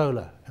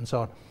 solar and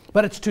so on,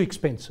 but it's too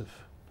expensive.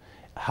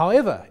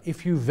 However,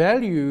 if you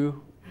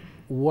value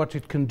what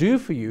it can do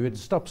for you, it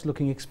stops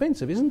looking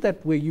expensive. Isn't that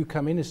where you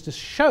come in, is to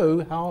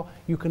show how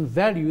you can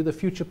value the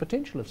future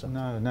potential of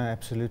something? No,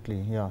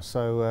 absolutely, yeah.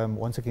 So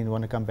once again, we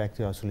want to come back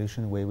to our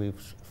solution where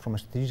we've, from a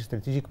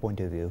strategic point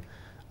of view,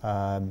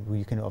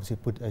 we can obviously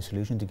put a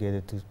solution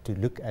together to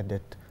look at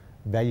that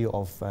value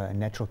of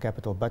natural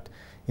capital. But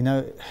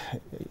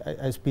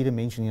as Peter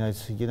mentioned,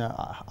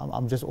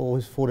 I'm just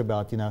always thought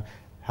about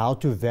how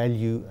to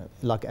value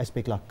like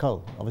aspect like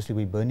coal. Obviously,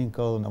 we're burning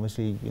coal, and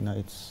obviously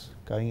it's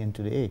going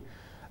into the air.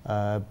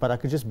 But I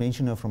could just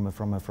mention from a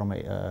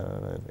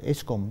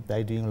Eskom,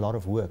 they're doing a lot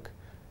of work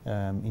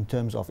in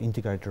terms of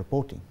integrated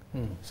reporting.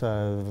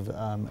 So,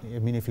 I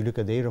mean, if you look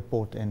at their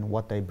report and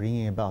what they're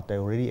bringing about, they're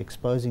already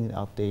exposing it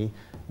out there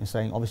and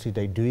saying, obviously,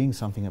 they're doing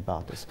something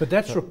about this. But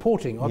that's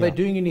reporting. Are they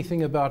doing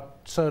anything about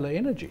solar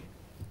energy,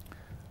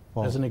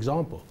 as an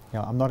example?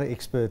 Yeah, I'm not an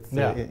expert.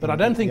 But I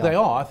don't think they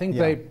are. I think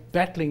they're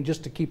battling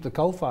just to keep the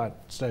coal-fired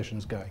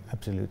stations going.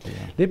 Absolutely.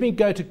 Let me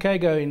go to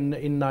Nwakaego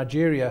in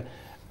Nigeria.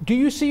 Do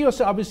you see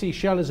yourself, obviously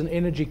Shell is an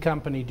energy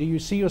company, do you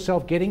see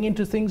yourself getting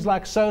into things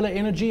like solar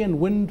energy and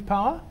wind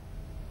power?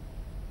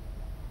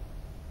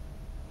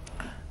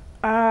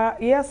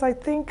 Yes, I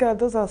think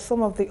those are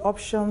some of the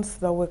options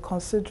that we're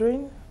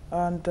considering,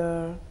 and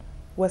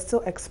we're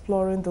still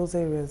exploring those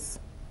areas.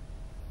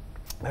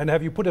 And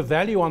have you put a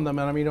value on them?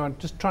 And I mean, I'm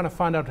just trying to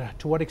find out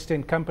to what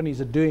extent companies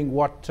are doing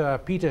what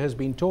Peter has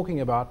been talking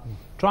about,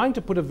 trying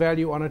to put a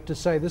value on it to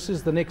say this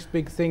is the next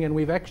big thing, and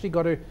we've actually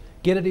got to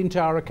get it into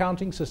our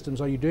accounting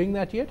systems. Are you doing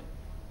that yet?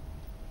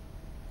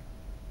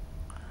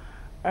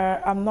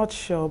 I'm not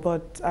sure,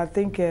 but I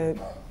think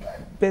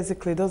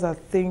basically those are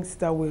things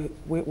that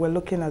we're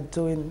looking at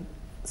doing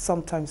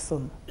sometime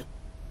soon.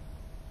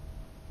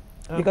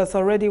 Because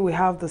already we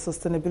have the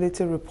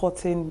sustainability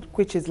reporting,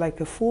 which is like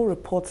a full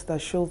report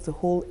that shows the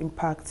whole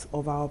impact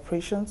of our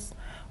operations.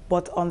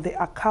 But on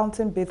the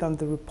accounting bit and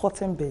the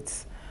reporting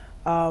bits,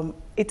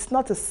 it's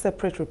not a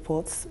separate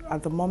report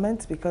at the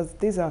moment, because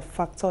these are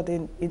factored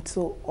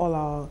into all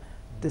our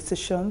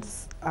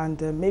decisions,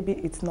 and maybe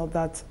it's not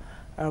that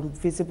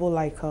visible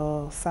like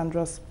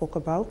Sandra spoke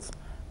about,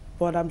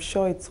 but I'm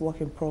sure it's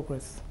work in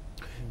progress.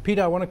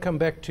 Peter, I want to come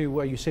back to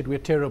where you said we're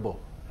terrible.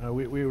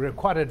 We were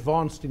quite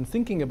advanced in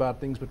thinking about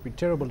things, but we're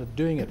terrible at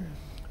doing it.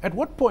 At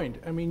what point,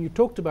 I mean, you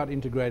talked about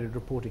integrated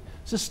reporting.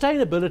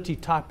 Sustainability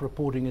type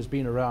reporting has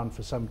been around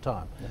for some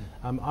time.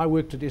 I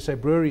worked at SA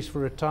Breweries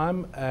for a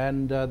time,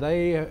 and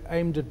they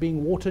aimed at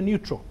being water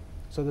neutral,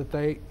 so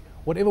that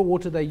whatever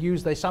water they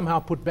use, they somehow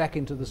put back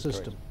into the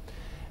system.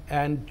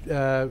 And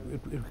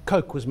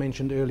Coke was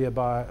mentioned earlier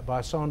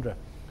by Sandra.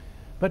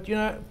 But, you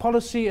know,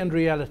 policy and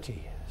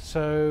reality.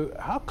 So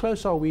how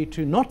close are we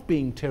to not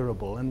being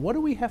terrible, and what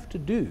do we have to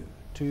do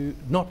to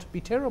not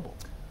be terrible?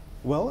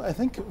 Well, I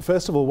think,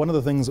 first of all, one of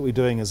the things that we're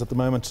doing is at the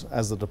moment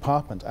as the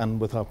department and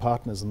with our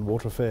partners in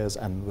water affairs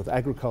and with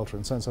agriculture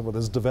and so on and so forth,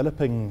 is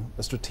developing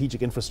a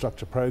strategic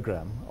infrastructure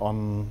program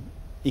on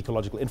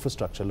ecological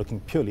infrastructure, looking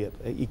purely at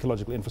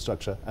ecological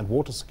infrastructure and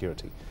water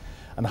security.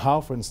 And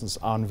how, for instance,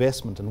 our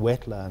investment in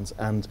wetlands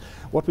and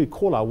what we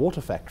call our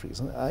water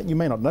factories. You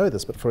may not know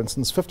this, but for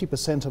instance,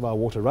 50% of our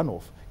water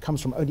runoff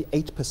comes from only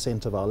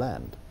 8% of our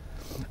land.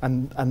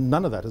 And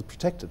none of that is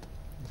protected.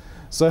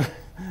 So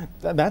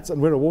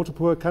and we're a water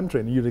poor country,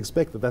 and you'd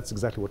expect that that's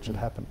exactly what should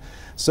happen.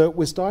 So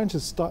we're starting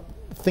to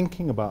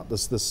thinking about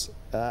this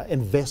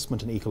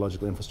investment in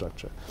ecological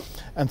infrastructure.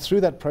 And through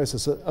that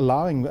process,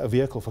 allowing a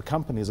vehicle for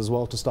companies as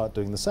well to start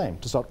doing the same,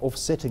 to start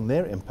offsetting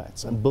their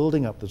impacts and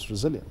building up this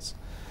resilience.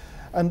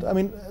 And I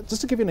mean, just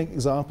to give you an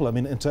example, I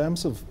mean, in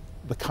terms of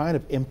the kind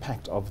of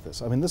impact of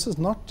this, I mean, this is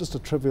not just a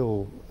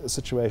trivial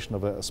situation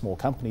of a small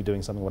company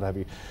doing something, what have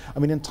you. I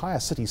mean, entire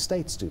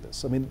city-states do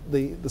this. I mean,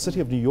 the city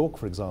of New York,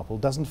 for example,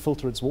 doesn't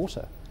filter its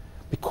water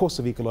because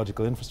of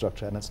ecological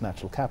infrastructure and its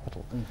natural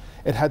capital.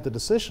 It had the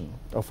decision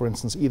of, for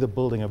instance, either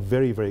building a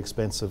very, very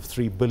expensive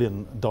 $3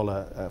 billion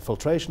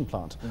filtration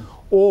plant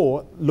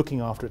or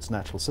looking after its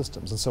natural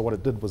systems. And so what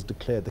it did was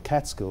declare the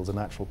Catskills a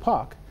natural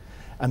park,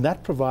 and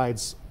that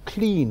provides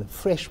clean,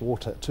 fresh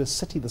water to a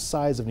city the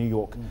size of New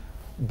York,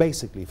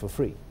 basically for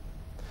free.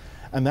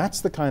 And that's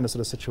the kind of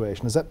sort of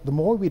situation, is that the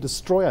more we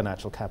destroy our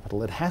natural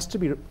capital, it has to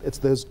be,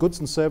 those goods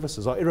and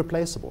services are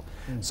irreplaceable.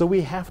 So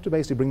we have to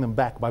basically bring them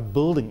back by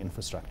building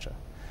infrastructure.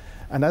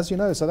 And as you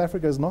know, South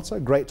Africa is not so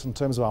great in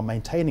terms of our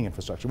maintaining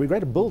infrastructure. We're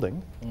great at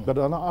building, but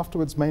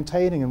afterwards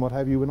maintaining and what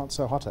have you, we're not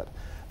so hot at.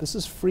 This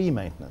is free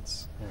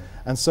maintenance.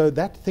 And so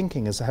that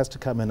thinking has to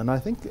come in. And I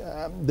think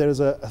there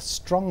is a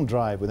strong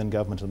drive within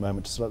government at the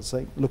moment to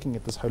start looking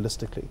at this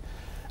holistically.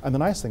 And the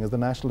nice thing is the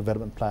National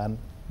Development Plan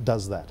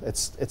does that.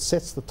 It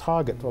sets the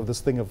target of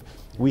this thing of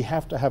we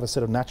have to have a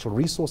set of natural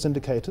resource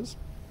indicators,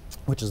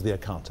 which is the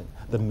accounting,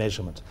 the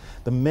measurement.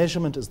 The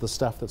measurement is the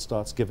stuff that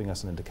starts giving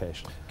us an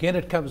indication. Again,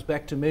 it comes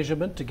back to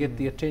measurement to get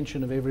the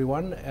attention of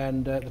everyone.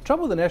 And the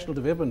trouble with the National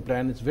Development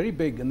Plan, it's very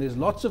big and there's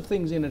lots of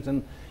things in it,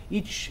 and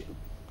each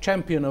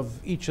champion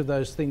of each of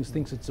those things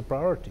thinks it's a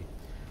priority.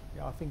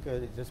 Yeah, I think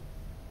it just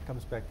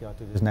comes back to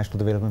this National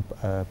Development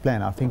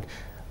Plan. I think,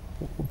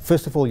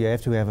 first of all, you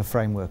have to have a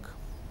framework.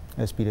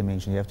 As Peter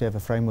mentioned, you have to have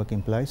a framework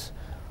in place.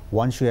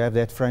 Once you have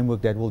that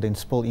framework, that will then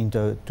spill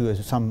into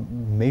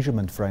some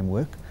measurement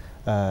framework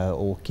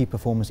or key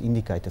performance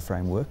indicator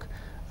framework.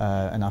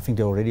 And I think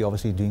they're already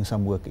obviously doing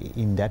some work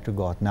in that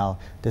regard. Now,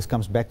 this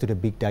comes back to the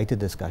big data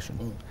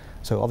discussion.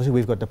 So obviously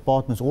we've got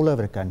departments all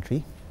over the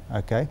country,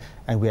 okay,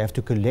 and we have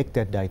to collect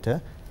that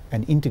data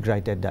and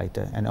integrate that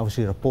data and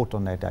obviously report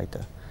on that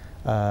data.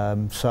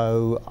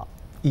 So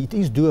it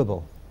is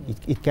doable.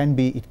 It can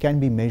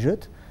be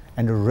measured,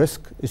 and the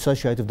risk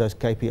associated with those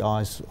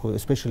KPIs, or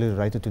especially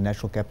related to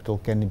natural capital,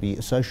 can be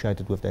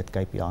associated with that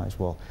KPI as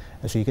well.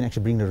 And so you can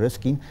actually bring the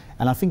risk in.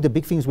 And I think the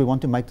big thing is we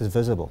want to make this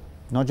visible,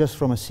 not just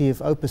from a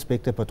CFO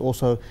perspective, but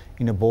also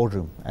in a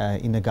boardroom,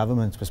 in the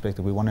government's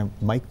perspective. We want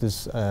to make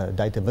this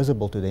data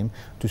visible to them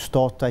to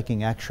start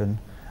taking action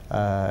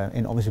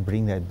and obviously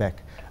bring that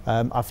back.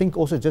 I think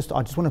also I just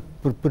want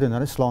to put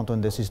another slant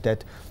on this, is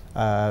that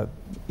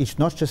it's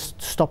not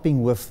just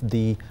stopping with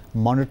the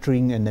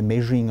monitoring and the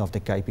measuring of the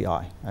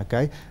KPI,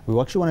 okay? We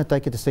actually want to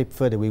take it a step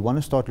further. We want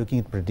to start looking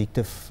at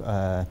predictive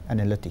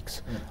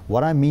analytics.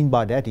 What I mean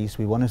by that is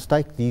we want to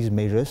take these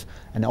measures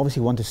and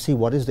obviously want to see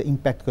what is the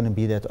impact going to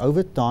be that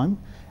over time,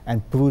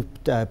 and put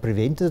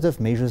preventative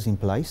measures in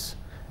place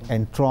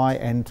and try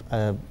and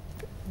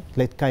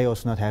let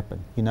chaos not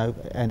happen, you know.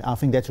 And I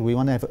think that's what we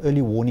want to have: an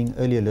early warning,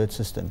 early alert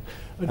system.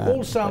 It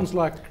all sounds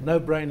like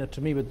no-brainer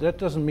to me, but that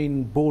doesn't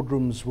mean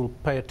boardrooms will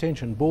pay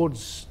attention.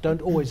 Boards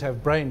don't always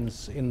have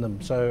brains in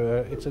them,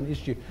 so it's an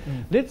issue.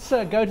 Let's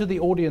go to the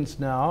audience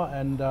now,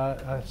 and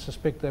I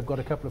suspect they've got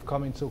a couple of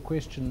comments or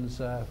questions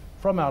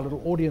from our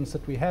little audience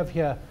that we have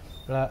here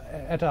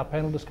at our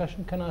panel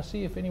discussion. Can I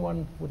see if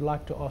anyone would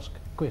like to ask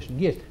a question?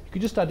 Yes, you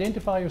could just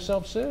identify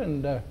yourself, sir,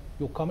 and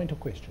your comment or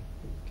question.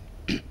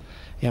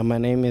 Yeah, my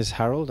name is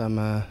Harold. I'm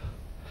a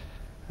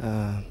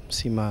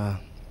CIMA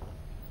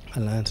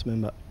Alliance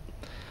member.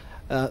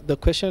 The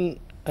question,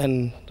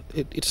 and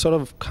it sort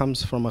of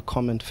comes from a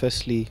comment,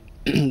 firstly,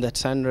 that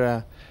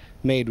Sandra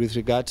made with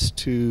regards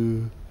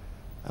to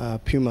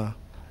Puma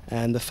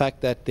and the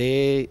fact that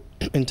they,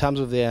 in terms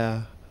of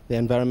their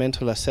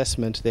environmental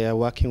assessment, they are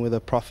working with a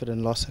profit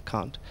and loss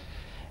account.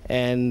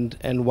 And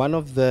one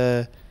of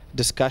the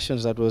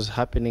discussions that was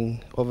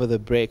happening over the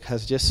break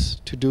has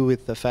just to do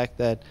with the fact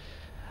that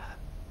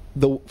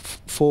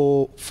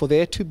for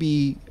there to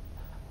be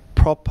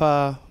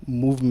proper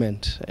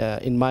movement,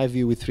 in my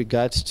view, with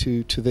regards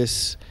to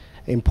this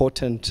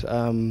important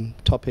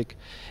topic,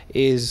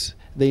 is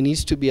there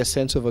needs to be a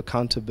sense of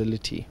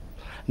accountability.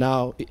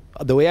 Now,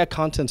 the way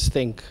accountants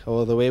think,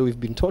 or the way we've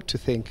been taught to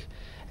think,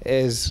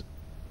 is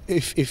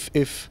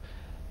if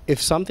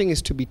something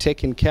is to be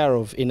taken care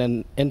of in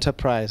an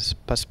enterprise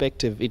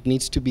perspective, it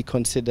needs to be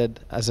considered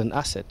as an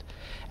asset.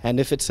 And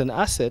if it's an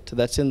asset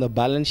that's in the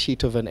balance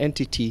sheet of an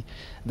entity,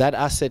 that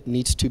asset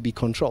needs to be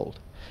controlled.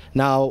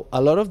 Now,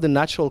 a lot of the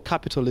natural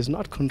capital is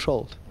not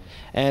controlled.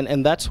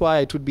 And that's why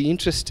it would be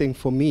interesting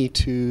for me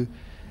to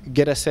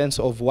get a sense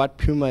of what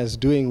Puma is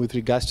doing with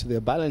regards to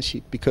their balance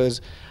sheet, because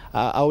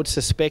I would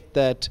suspect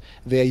that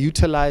they're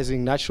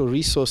utilizing natural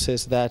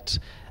resources that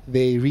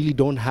they really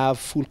don't have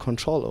full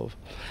control of.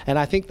 And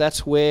I think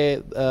that's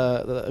where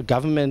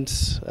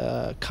governments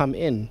come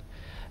in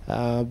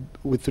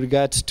with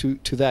regards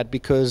to that,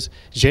 because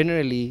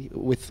generally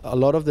with a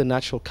lot of the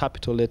natural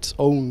capital, it's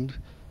owned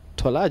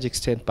to a large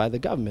extent by the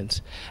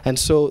governments. And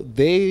so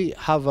they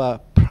have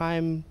a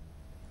prime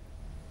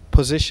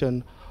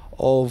position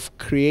of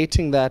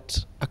creating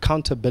that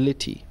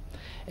accountability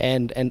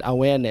and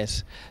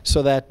awareness,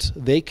 so that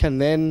they can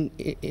then,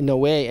 in a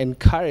way,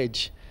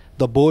 encourage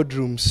the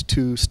boardrooms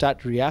to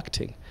start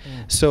reacting.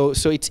 So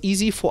it's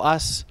easy for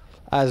us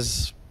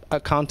as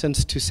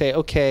accountants to say,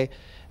 okay,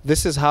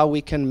 this is how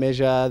we can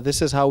measure,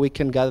 this is how we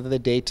can gather the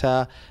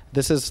data,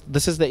 this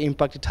is the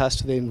impact it has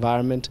to the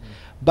environment.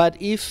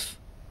 But if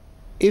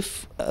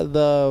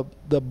the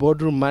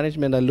boardroom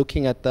management are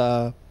looking at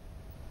the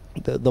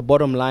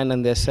bottom line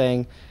and they're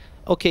saying,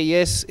 okay,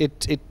 yes,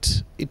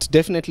 it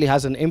definitely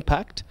has an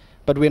impact,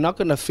 but we're not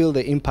going to feel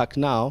the impact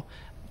now.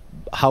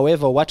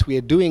 However, what we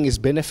are doing is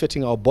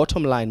benefiting our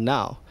bottom line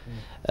now.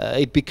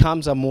 It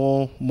becomes a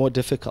more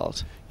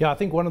difficult. Yeah, I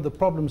think one of the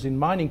problems in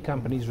mining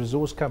companies,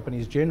 resource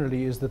companies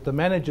generally, is that the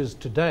managers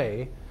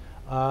today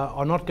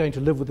are not going to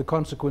live with the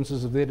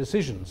consequences of their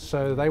decisions.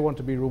 So they want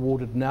to be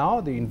rewarded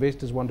now. The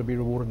investors want to be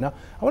rewarded now.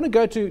 I want to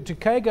go to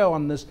Nwakaego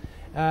on this.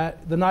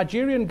 The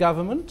Nigerian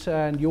government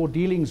and your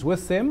dealings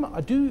with them,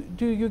 do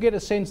you get a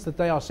sense that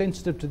they are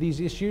sensitive to these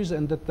issues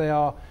and that they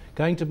are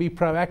going to be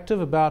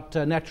proactive about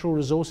natural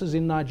resources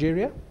in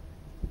Nigeria?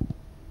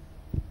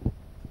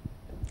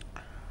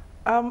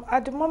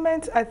 At the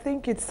moment, I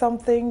think it's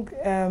something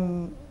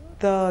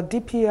the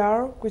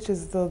DPR, which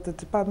is the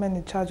department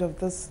in charge of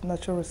this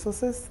natural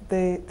resources,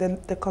 they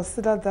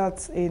consider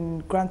that in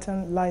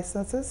granting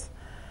licenses.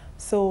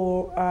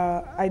 So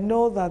I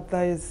know that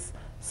there is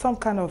some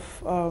kind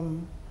of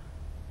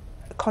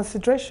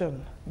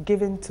consideration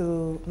given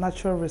to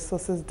natural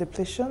resources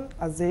depletion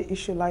as they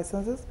issue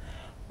licenses.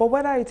 But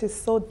whether it is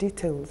so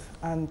detailed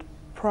and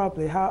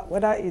probably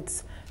whether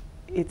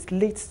it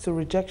leads to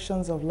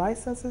rejections of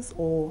licenses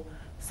or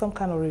some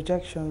kind of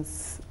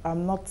rejections,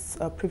 I'm not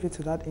privy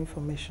to that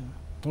information.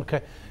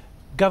 Okay.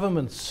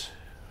 Governments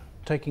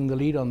taking the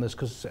lead on this,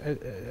 because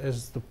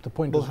as the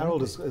point well,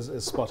 Harold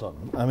is spot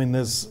on. I mean,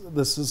 this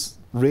is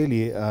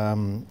really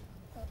the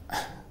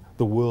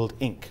world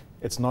Inc.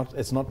 It's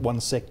not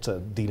one sector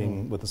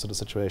dealing with this sort of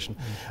situation.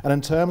 And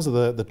in terms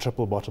of the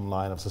triple bottom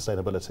line of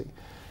sustainability,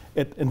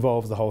 it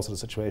involves the whole sort of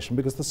situation,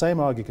 because the same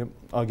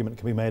argument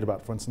can be made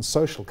about, for instance,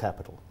 social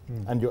capital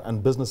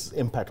and business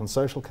impact on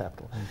social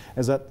capital,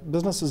 is that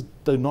businesses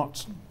do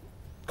not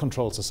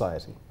control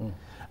society.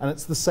 And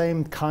it's the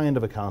same kind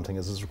of accounting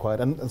as is required.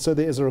 And so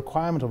there is a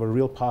requirement of a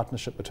real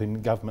partnership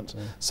between government,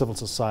 civil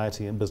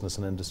society, and business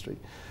and industry.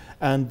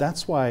 And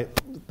that's why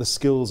the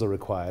skills are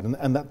required.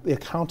 And that the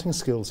accounting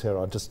skills here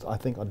are just, I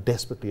think, are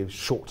desperately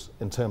short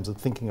in terms of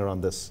thinking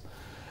around this.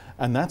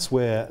 And that's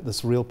where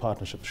this real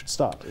partnership should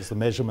start, is the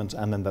measurement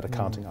and then that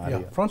accounting idea.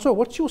 Yeah. Francois,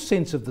 what's your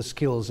sense of the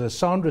skills? As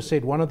Sandra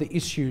said, one of the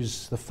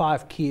issues, the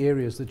 5 key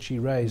areas that she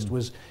raised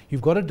was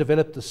you've got to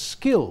develop the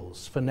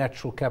skills for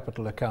natural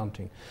capital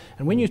accounting.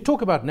 And when you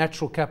talk about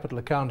natural capital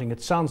accounting,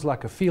 it sounds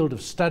like a field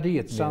of study,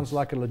 it sounds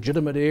like a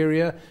legitimate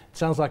area, it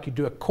sounds like you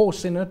do a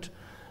course in it.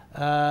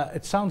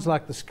 It sounds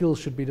like the skills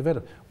should be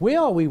developed.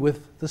 Where are we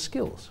with the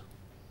skills?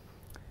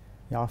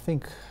 Yeah, I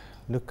think,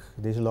 look,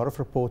 there's a lot of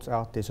reports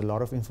out, there's a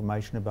lot of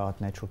information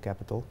about natural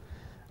capital.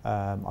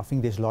 I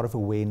think there's a lot of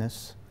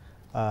awareness,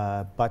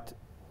 but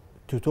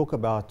to talk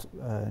about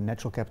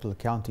natural capital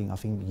accounting, I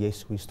think,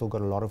 yes, we've still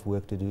got a lot of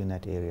work to do in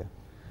that area.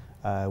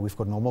 We've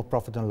got normal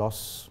profit and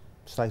loss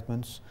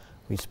statements,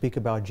 we speak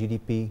about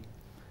GDP,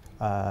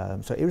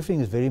 so everything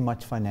is very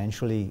much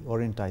financially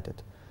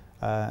orientated.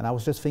 And I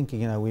was just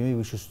thinking, maybe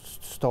we should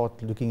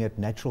start looking at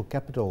natural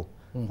capital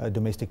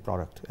domestic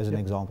product as an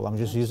example. I'm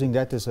just using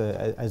that as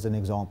an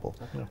example,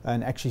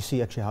 and actually see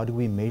how do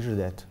we measure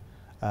that,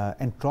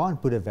 and try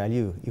and put a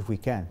value if we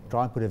can.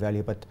 Try and put a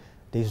value, but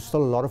there's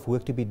still a lot of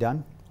work to be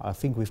done. I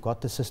think we've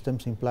got the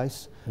systems in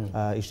place.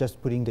 It's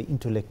just putting the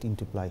intellect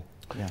into play.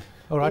 Yeah.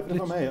 All right.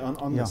 If I may,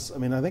 on this, I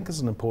mean, I think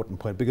it's an important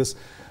point because,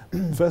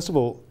 first of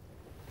all,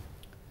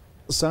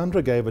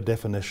 Sandra gave a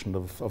definition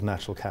of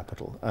natural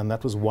capital, and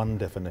that was one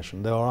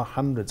definition. There are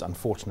hundreds,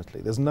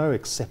 unfortunately. There's no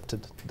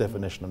accepted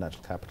definition of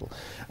natural capital,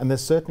 and there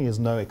certainly is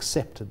no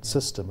accepted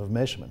system of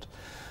measurement.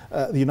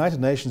 The United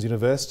Nations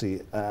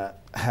University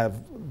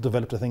have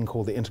developed a thing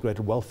called the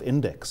Integrated Wealth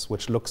Index,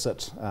 which looks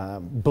at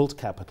built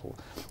capital,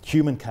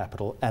 human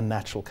capital, and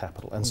natural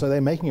capital. And so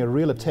they're making a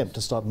real attempt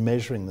to start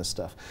measuring this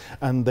stuff.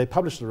 And they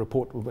published a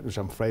report, which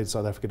I'm afraid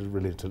South Africa did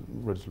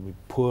relatively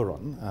poor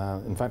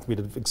on. In fact, we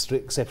did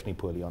exceptionally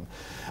poorly on.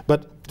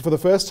 But for the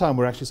first time,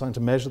 we're actually starting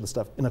to measure the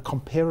stuff in a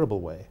comparable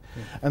way.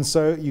 And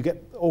so you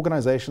get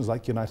organizations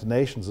like United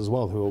Nations as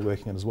well who are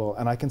working on it as well.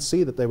 And I can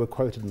see that they were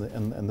quoted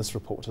in this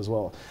report as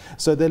well.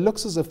 So there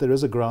looks as if there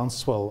is a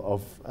groundswell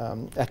of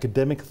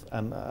academic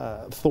and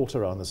thought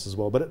around this as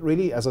well. But it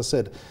really, as I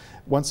said,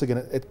 once again,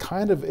 it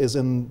kind of is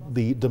in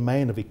the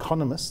domain of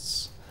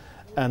economists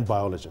and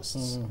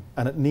biologists.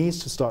 And it needs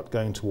to start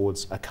going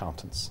towards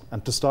accountants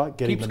and to start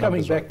getting Keeps the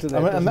numbers coming back right. to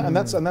that. I mean,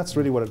 and that's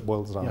really what it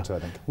boils down to, I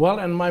think. Well,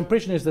 and my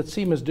impression is that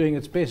CIMA is doing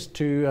its best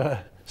to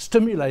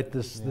stimulate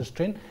this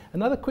trend.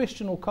 Another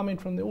question or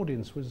comment from the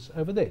audience was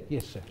over there.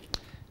 Yes, sir.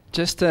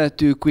 Just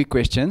 2 quick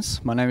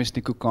questions. My name is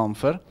Nico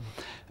Kamfer,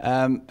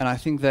 and I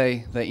think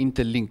they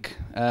interlink.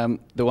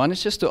 The one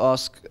is just to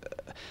ask,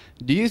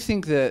 do you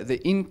think the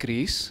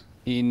increase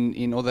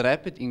or the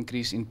rapid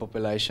increase in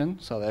population,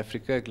 South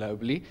Africa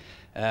globally,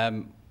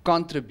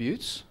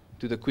 contributes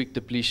to the quick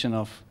depletion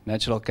of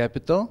natural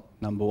capital,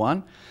 number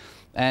one?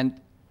 And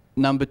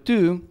number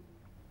two,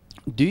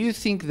 do you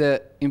think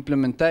the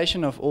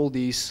implementation of all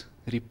these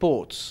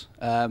reports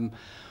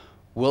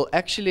will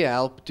actually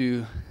help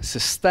to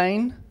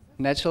sustain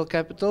natural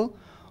capital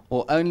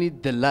or only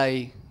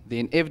delay the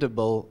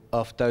inevitable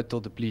of total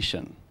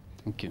depletion?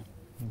 Thank you.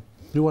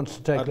 Who wants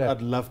to take that?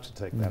 I'd love to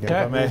take that,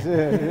 Okay. if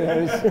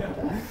I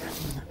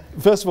may.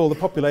 First of all, the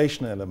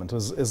population element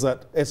is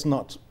that it's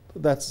not,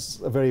 that's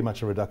very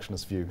much a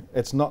reductionist view.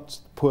 It's not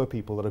poor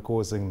people that are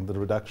causing the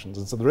reductions,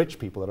 it's the rich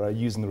people that are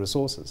using the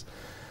resources.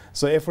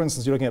 So if, for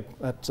instance, you're looking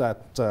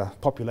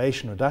at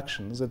population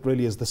reductions, it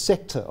really is the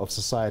sector of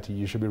society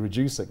you should be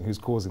reducing who's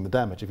causing the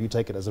damage, if you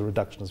take it as a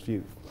reductionist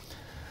view.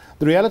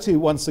 The reality,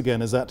 once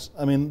again, is that,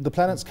 I mean, the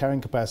planet's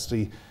carrying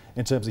capacity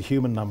in terms of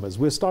human numbers,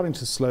 we're starting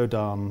to slow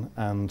down,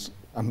 and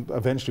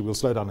eventually we'll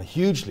slow down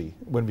hugely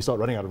when we start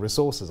running out of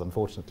resources,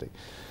 unfortunately.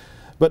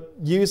 But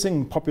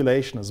using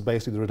population as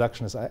basically the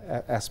reductionist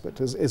aspect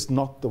is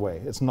not the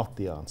way, it's not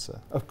the answer.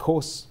 Of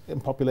course,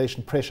 in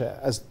population pressure,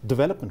 as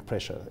development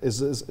pressure,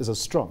 is as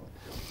strong.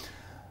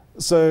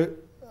 So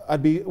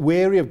I'd be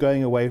wary of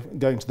going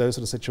to those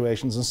sort of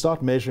situations and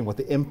start measuring what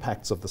the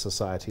impacts of the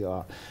society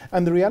are.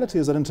 And the reality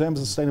is that in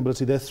terms of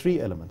sustainability, there are 3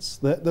 elements.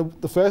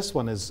 The first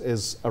one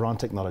is around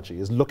technology,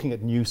 is looking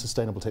at new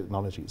sustainable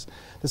technologies.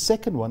 The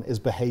second one is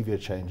behavior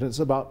change, and it's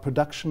about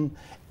production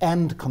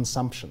and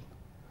consumption.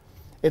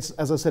 It's,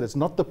 as I said, it's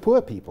not the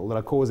poor people that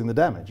are causing the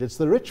damage, it's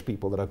the rich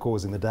people that are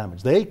causing the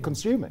damage. They're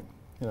consuming.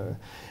 You know.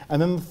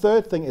 And then the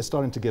third thing is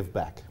starting to give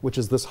back, which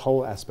is this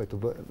whole aspect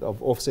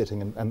of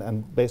offsetting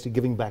and basically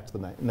giving back to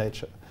the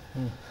nature.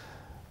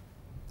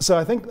 So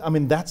I think, I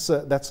mean, that's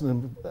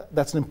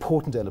an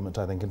important element,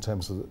 I think, in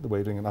terms of the way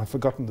you're doing it. And I've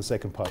forgotten the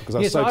second part because I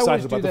was so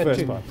excited about the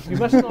first part. You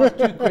mustn't ask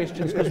 2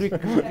 questions because we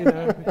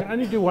can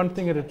only do one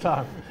thing at a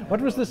time. What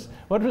was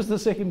the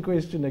second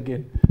question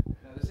again?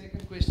 The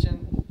second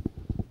question,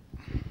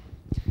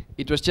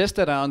 it was just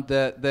around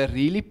the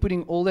really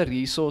putting all the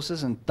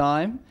resources and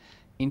time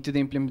into the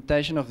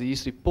implementation of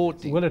these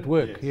reporting. Will it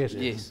work? Yes.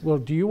 Yes. Well,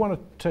 do you want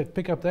to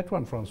pick up that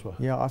one, Francois?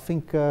 Yeah, I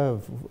think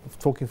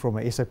talking from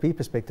a SAP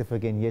perspective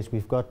again, yes,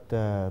 we've got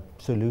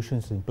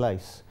solutions in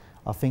place.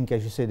 I think,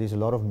 as you said, there's a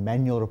lot of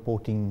manual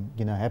reporting,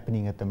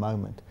 happening at the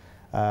moment.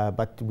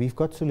 But we've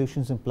got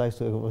solutions in place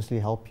to obviously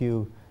help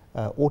you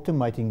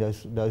automating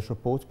those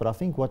reports. But I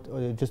think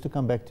just to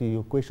come back to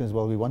your question as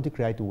well, we want to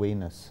create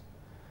awareness.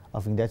 I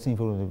think that's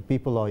important.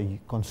 People are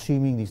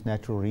consuming these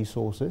natural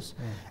resources.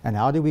 And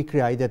how do we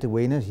create that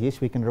awareness?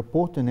 Yes, we can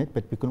report on it,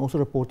 but we can also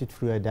report it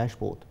through a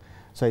dashboard.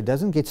 So it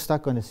doesn't get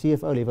stuck on a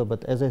CFO level,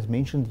 but as I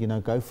mentioned,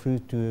 go through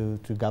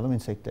to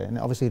government sector and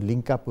obviously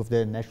link up with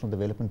the National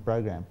Development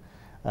Program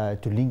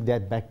to link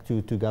that back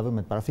to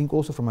government. But I think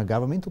also from a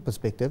governmental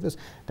perspective is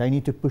they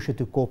need to push it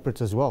to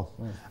corporates as well.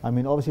 I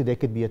mean, obviously there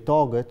could be a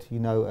target,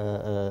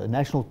 a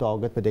national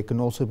target, but there can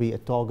also be a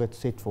target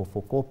set for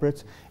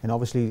corporates, and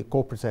obviously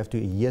corporates have to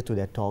adhere to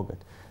that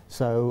target.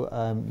 So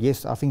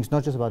yes, I think it's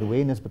not just about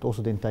awareness, but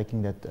also then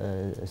taking that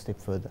a step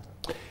further.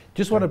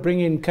 Just want to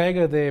bring in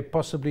Nwakaego there,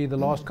 possibly the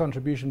last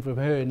contribution from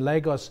her in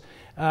Lagos.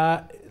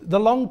 The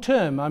long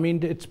term, I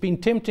mean, it's been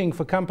tempting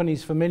for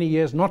companies for many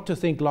years not to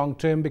think long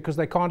term because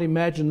they can't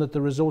imagine that the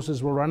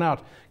resources will run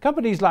out.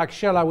 Companies like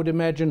Shell, I would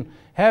imagine,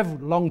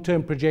 have long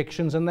term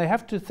projections and they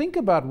have to think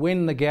about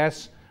when the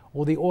gas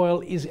or the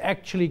oil is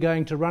actually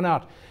going to run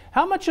out.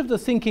 How much of the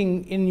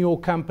thinking in your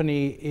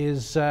company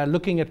is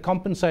looking at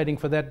compensating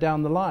for that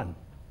down the line?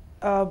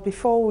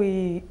 Before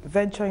we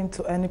venture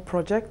into any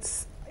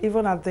projects,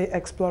 even at the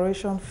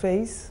exploration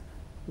phase,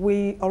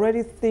 we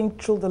already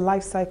think through the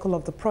life cycle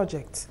of the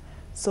project.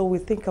 So we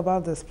think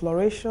about the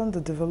exploration,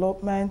 the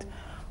development,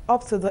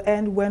 up to the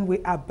end when we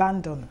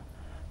abandon.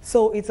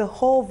 So it's a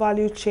whole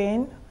value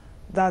chain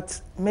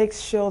that makes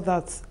sure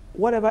that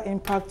whatever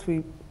impact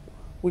we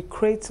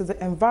create to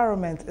the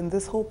environment in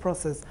this whole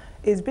process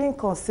is being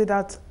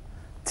considered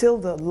till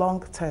the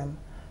long term,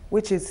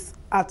 which is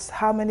at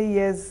how many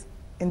years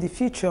in the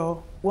future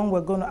when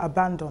we're going to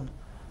abandon.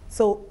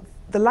 So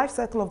the life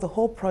cycle of the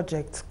whole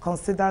project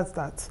considers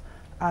that,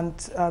 and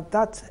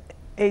that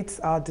aids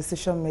our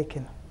decision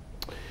making.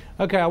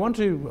 Okay, I want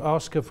to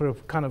ask her for a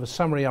kind of a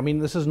summary. I mean,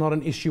 this is not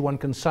an issue one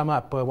can sum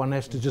up. One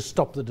has to just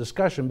stop the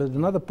discussion. But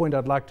another point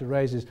I'd like to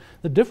raise is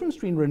the difference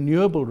between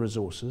renewable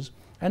resources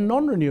and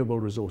non-renewable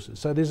resources.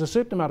 So there's a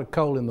certain amount of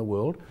coal in the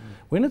world.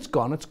 When it's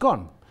gone, it's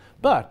gone.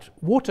 But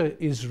water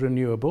is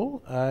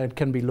renewable. It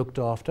can be looked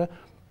after.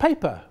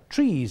 Paper,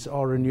 trees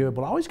are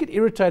renewable. I always get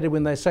irritated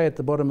when they say at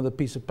the bottom of the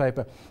piece of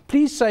paper,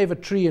 please save a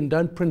tree and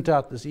don't print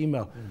out this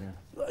email.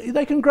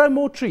 They can grow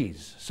more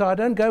trees, so I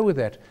don't go with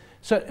that.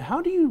 So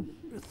how do you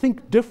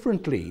think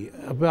differently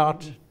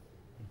about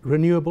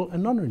renewable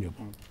and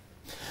non-renewable?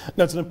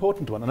 No, it's an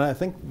important one, and I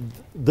think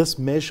this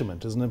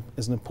measurement is an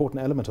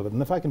important element of it.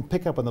 And if I can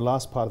pick up on the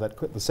last part of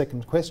that, the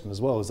second question as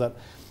well, is that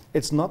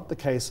it's not the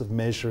case of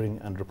measuring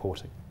and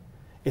reporting.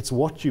 It's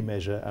what you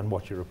measure and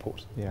what you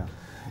report. Yeah.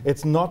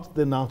 It's not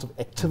the amount of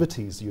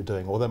activities you're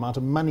doing or the amount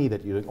of money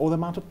that you're doing or the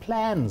amount of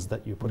plans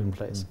that you put in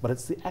place, but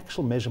it's the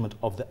actual measurement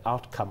of the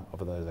outcome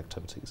of those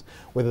activities,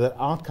 whether that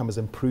outcome is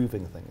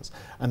improving things.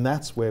 And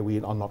that's where we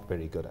are not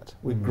very good at.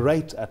 We're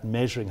great at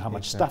measuring how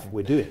much stuff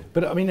we're doing.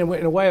 But I mean,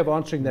 in a way of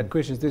answering that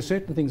question, there's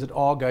certain things that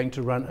are going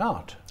to run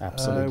out.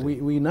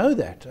 Absolutely. We know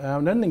that.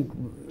 I don't think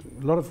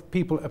a lot of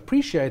people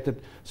appreciate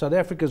that South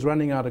Africa's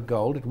running out of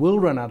gold. It will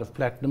run out of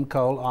platinum,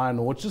 coal, iron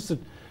ore. It's just that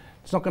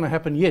it's not going to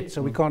happen yet, so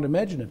we can't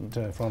imagine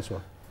it, Francois.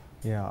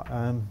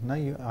 Yeah, no,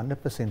 you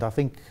 100%. I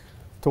think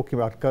talking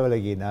about coal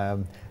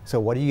again,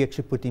 so what do you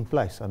actually put in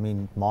place? I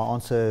mean, my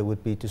answer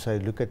would be to say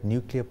look at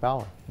nuclear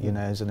power, you know,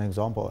 as an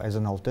example, as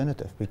an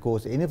alternative,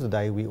 because at the end of the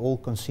day, we all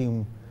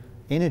consume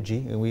energy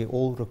and we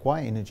all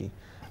require energy.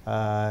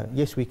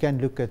 Yes, we can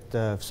look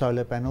at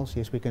solar panels.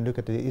 Yes, we can look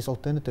at these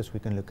alternatives we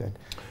can look at.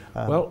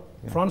 Well,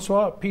 yeah.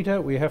 Francois,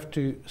 Peter, we have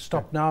to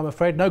stop now, I'm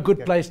afraid. No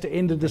good place to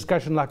end a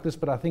discussion like this,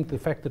 but I think the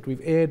fact that we've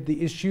aired the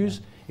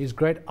issues is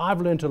great. I've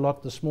learned a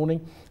lot this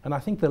morning, and I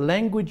think the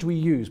language we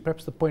use,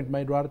 perhaps the point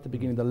made right at the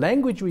beginning, the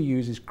language we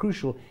use is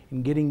crucial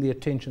in getting the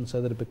attention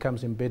so that it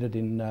becomes embedded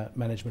in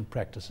management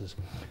practices.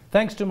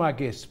 Thanks to my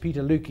guests,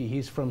 Peter Lukey,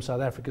 he's from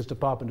South Africa's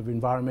Department of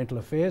Environmental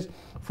Affairs,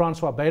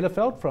 Francois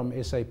Byleveldt from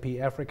SAP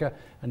Africa,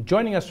 and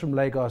joining us from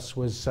Lagos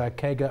was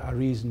Nwakaego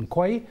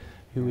Arize-Nwokoye,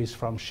 who is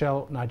from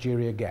Shell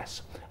Nigeria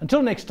Gas.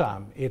 Until next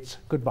time, it's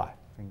goodbye.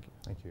 Thank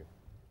you.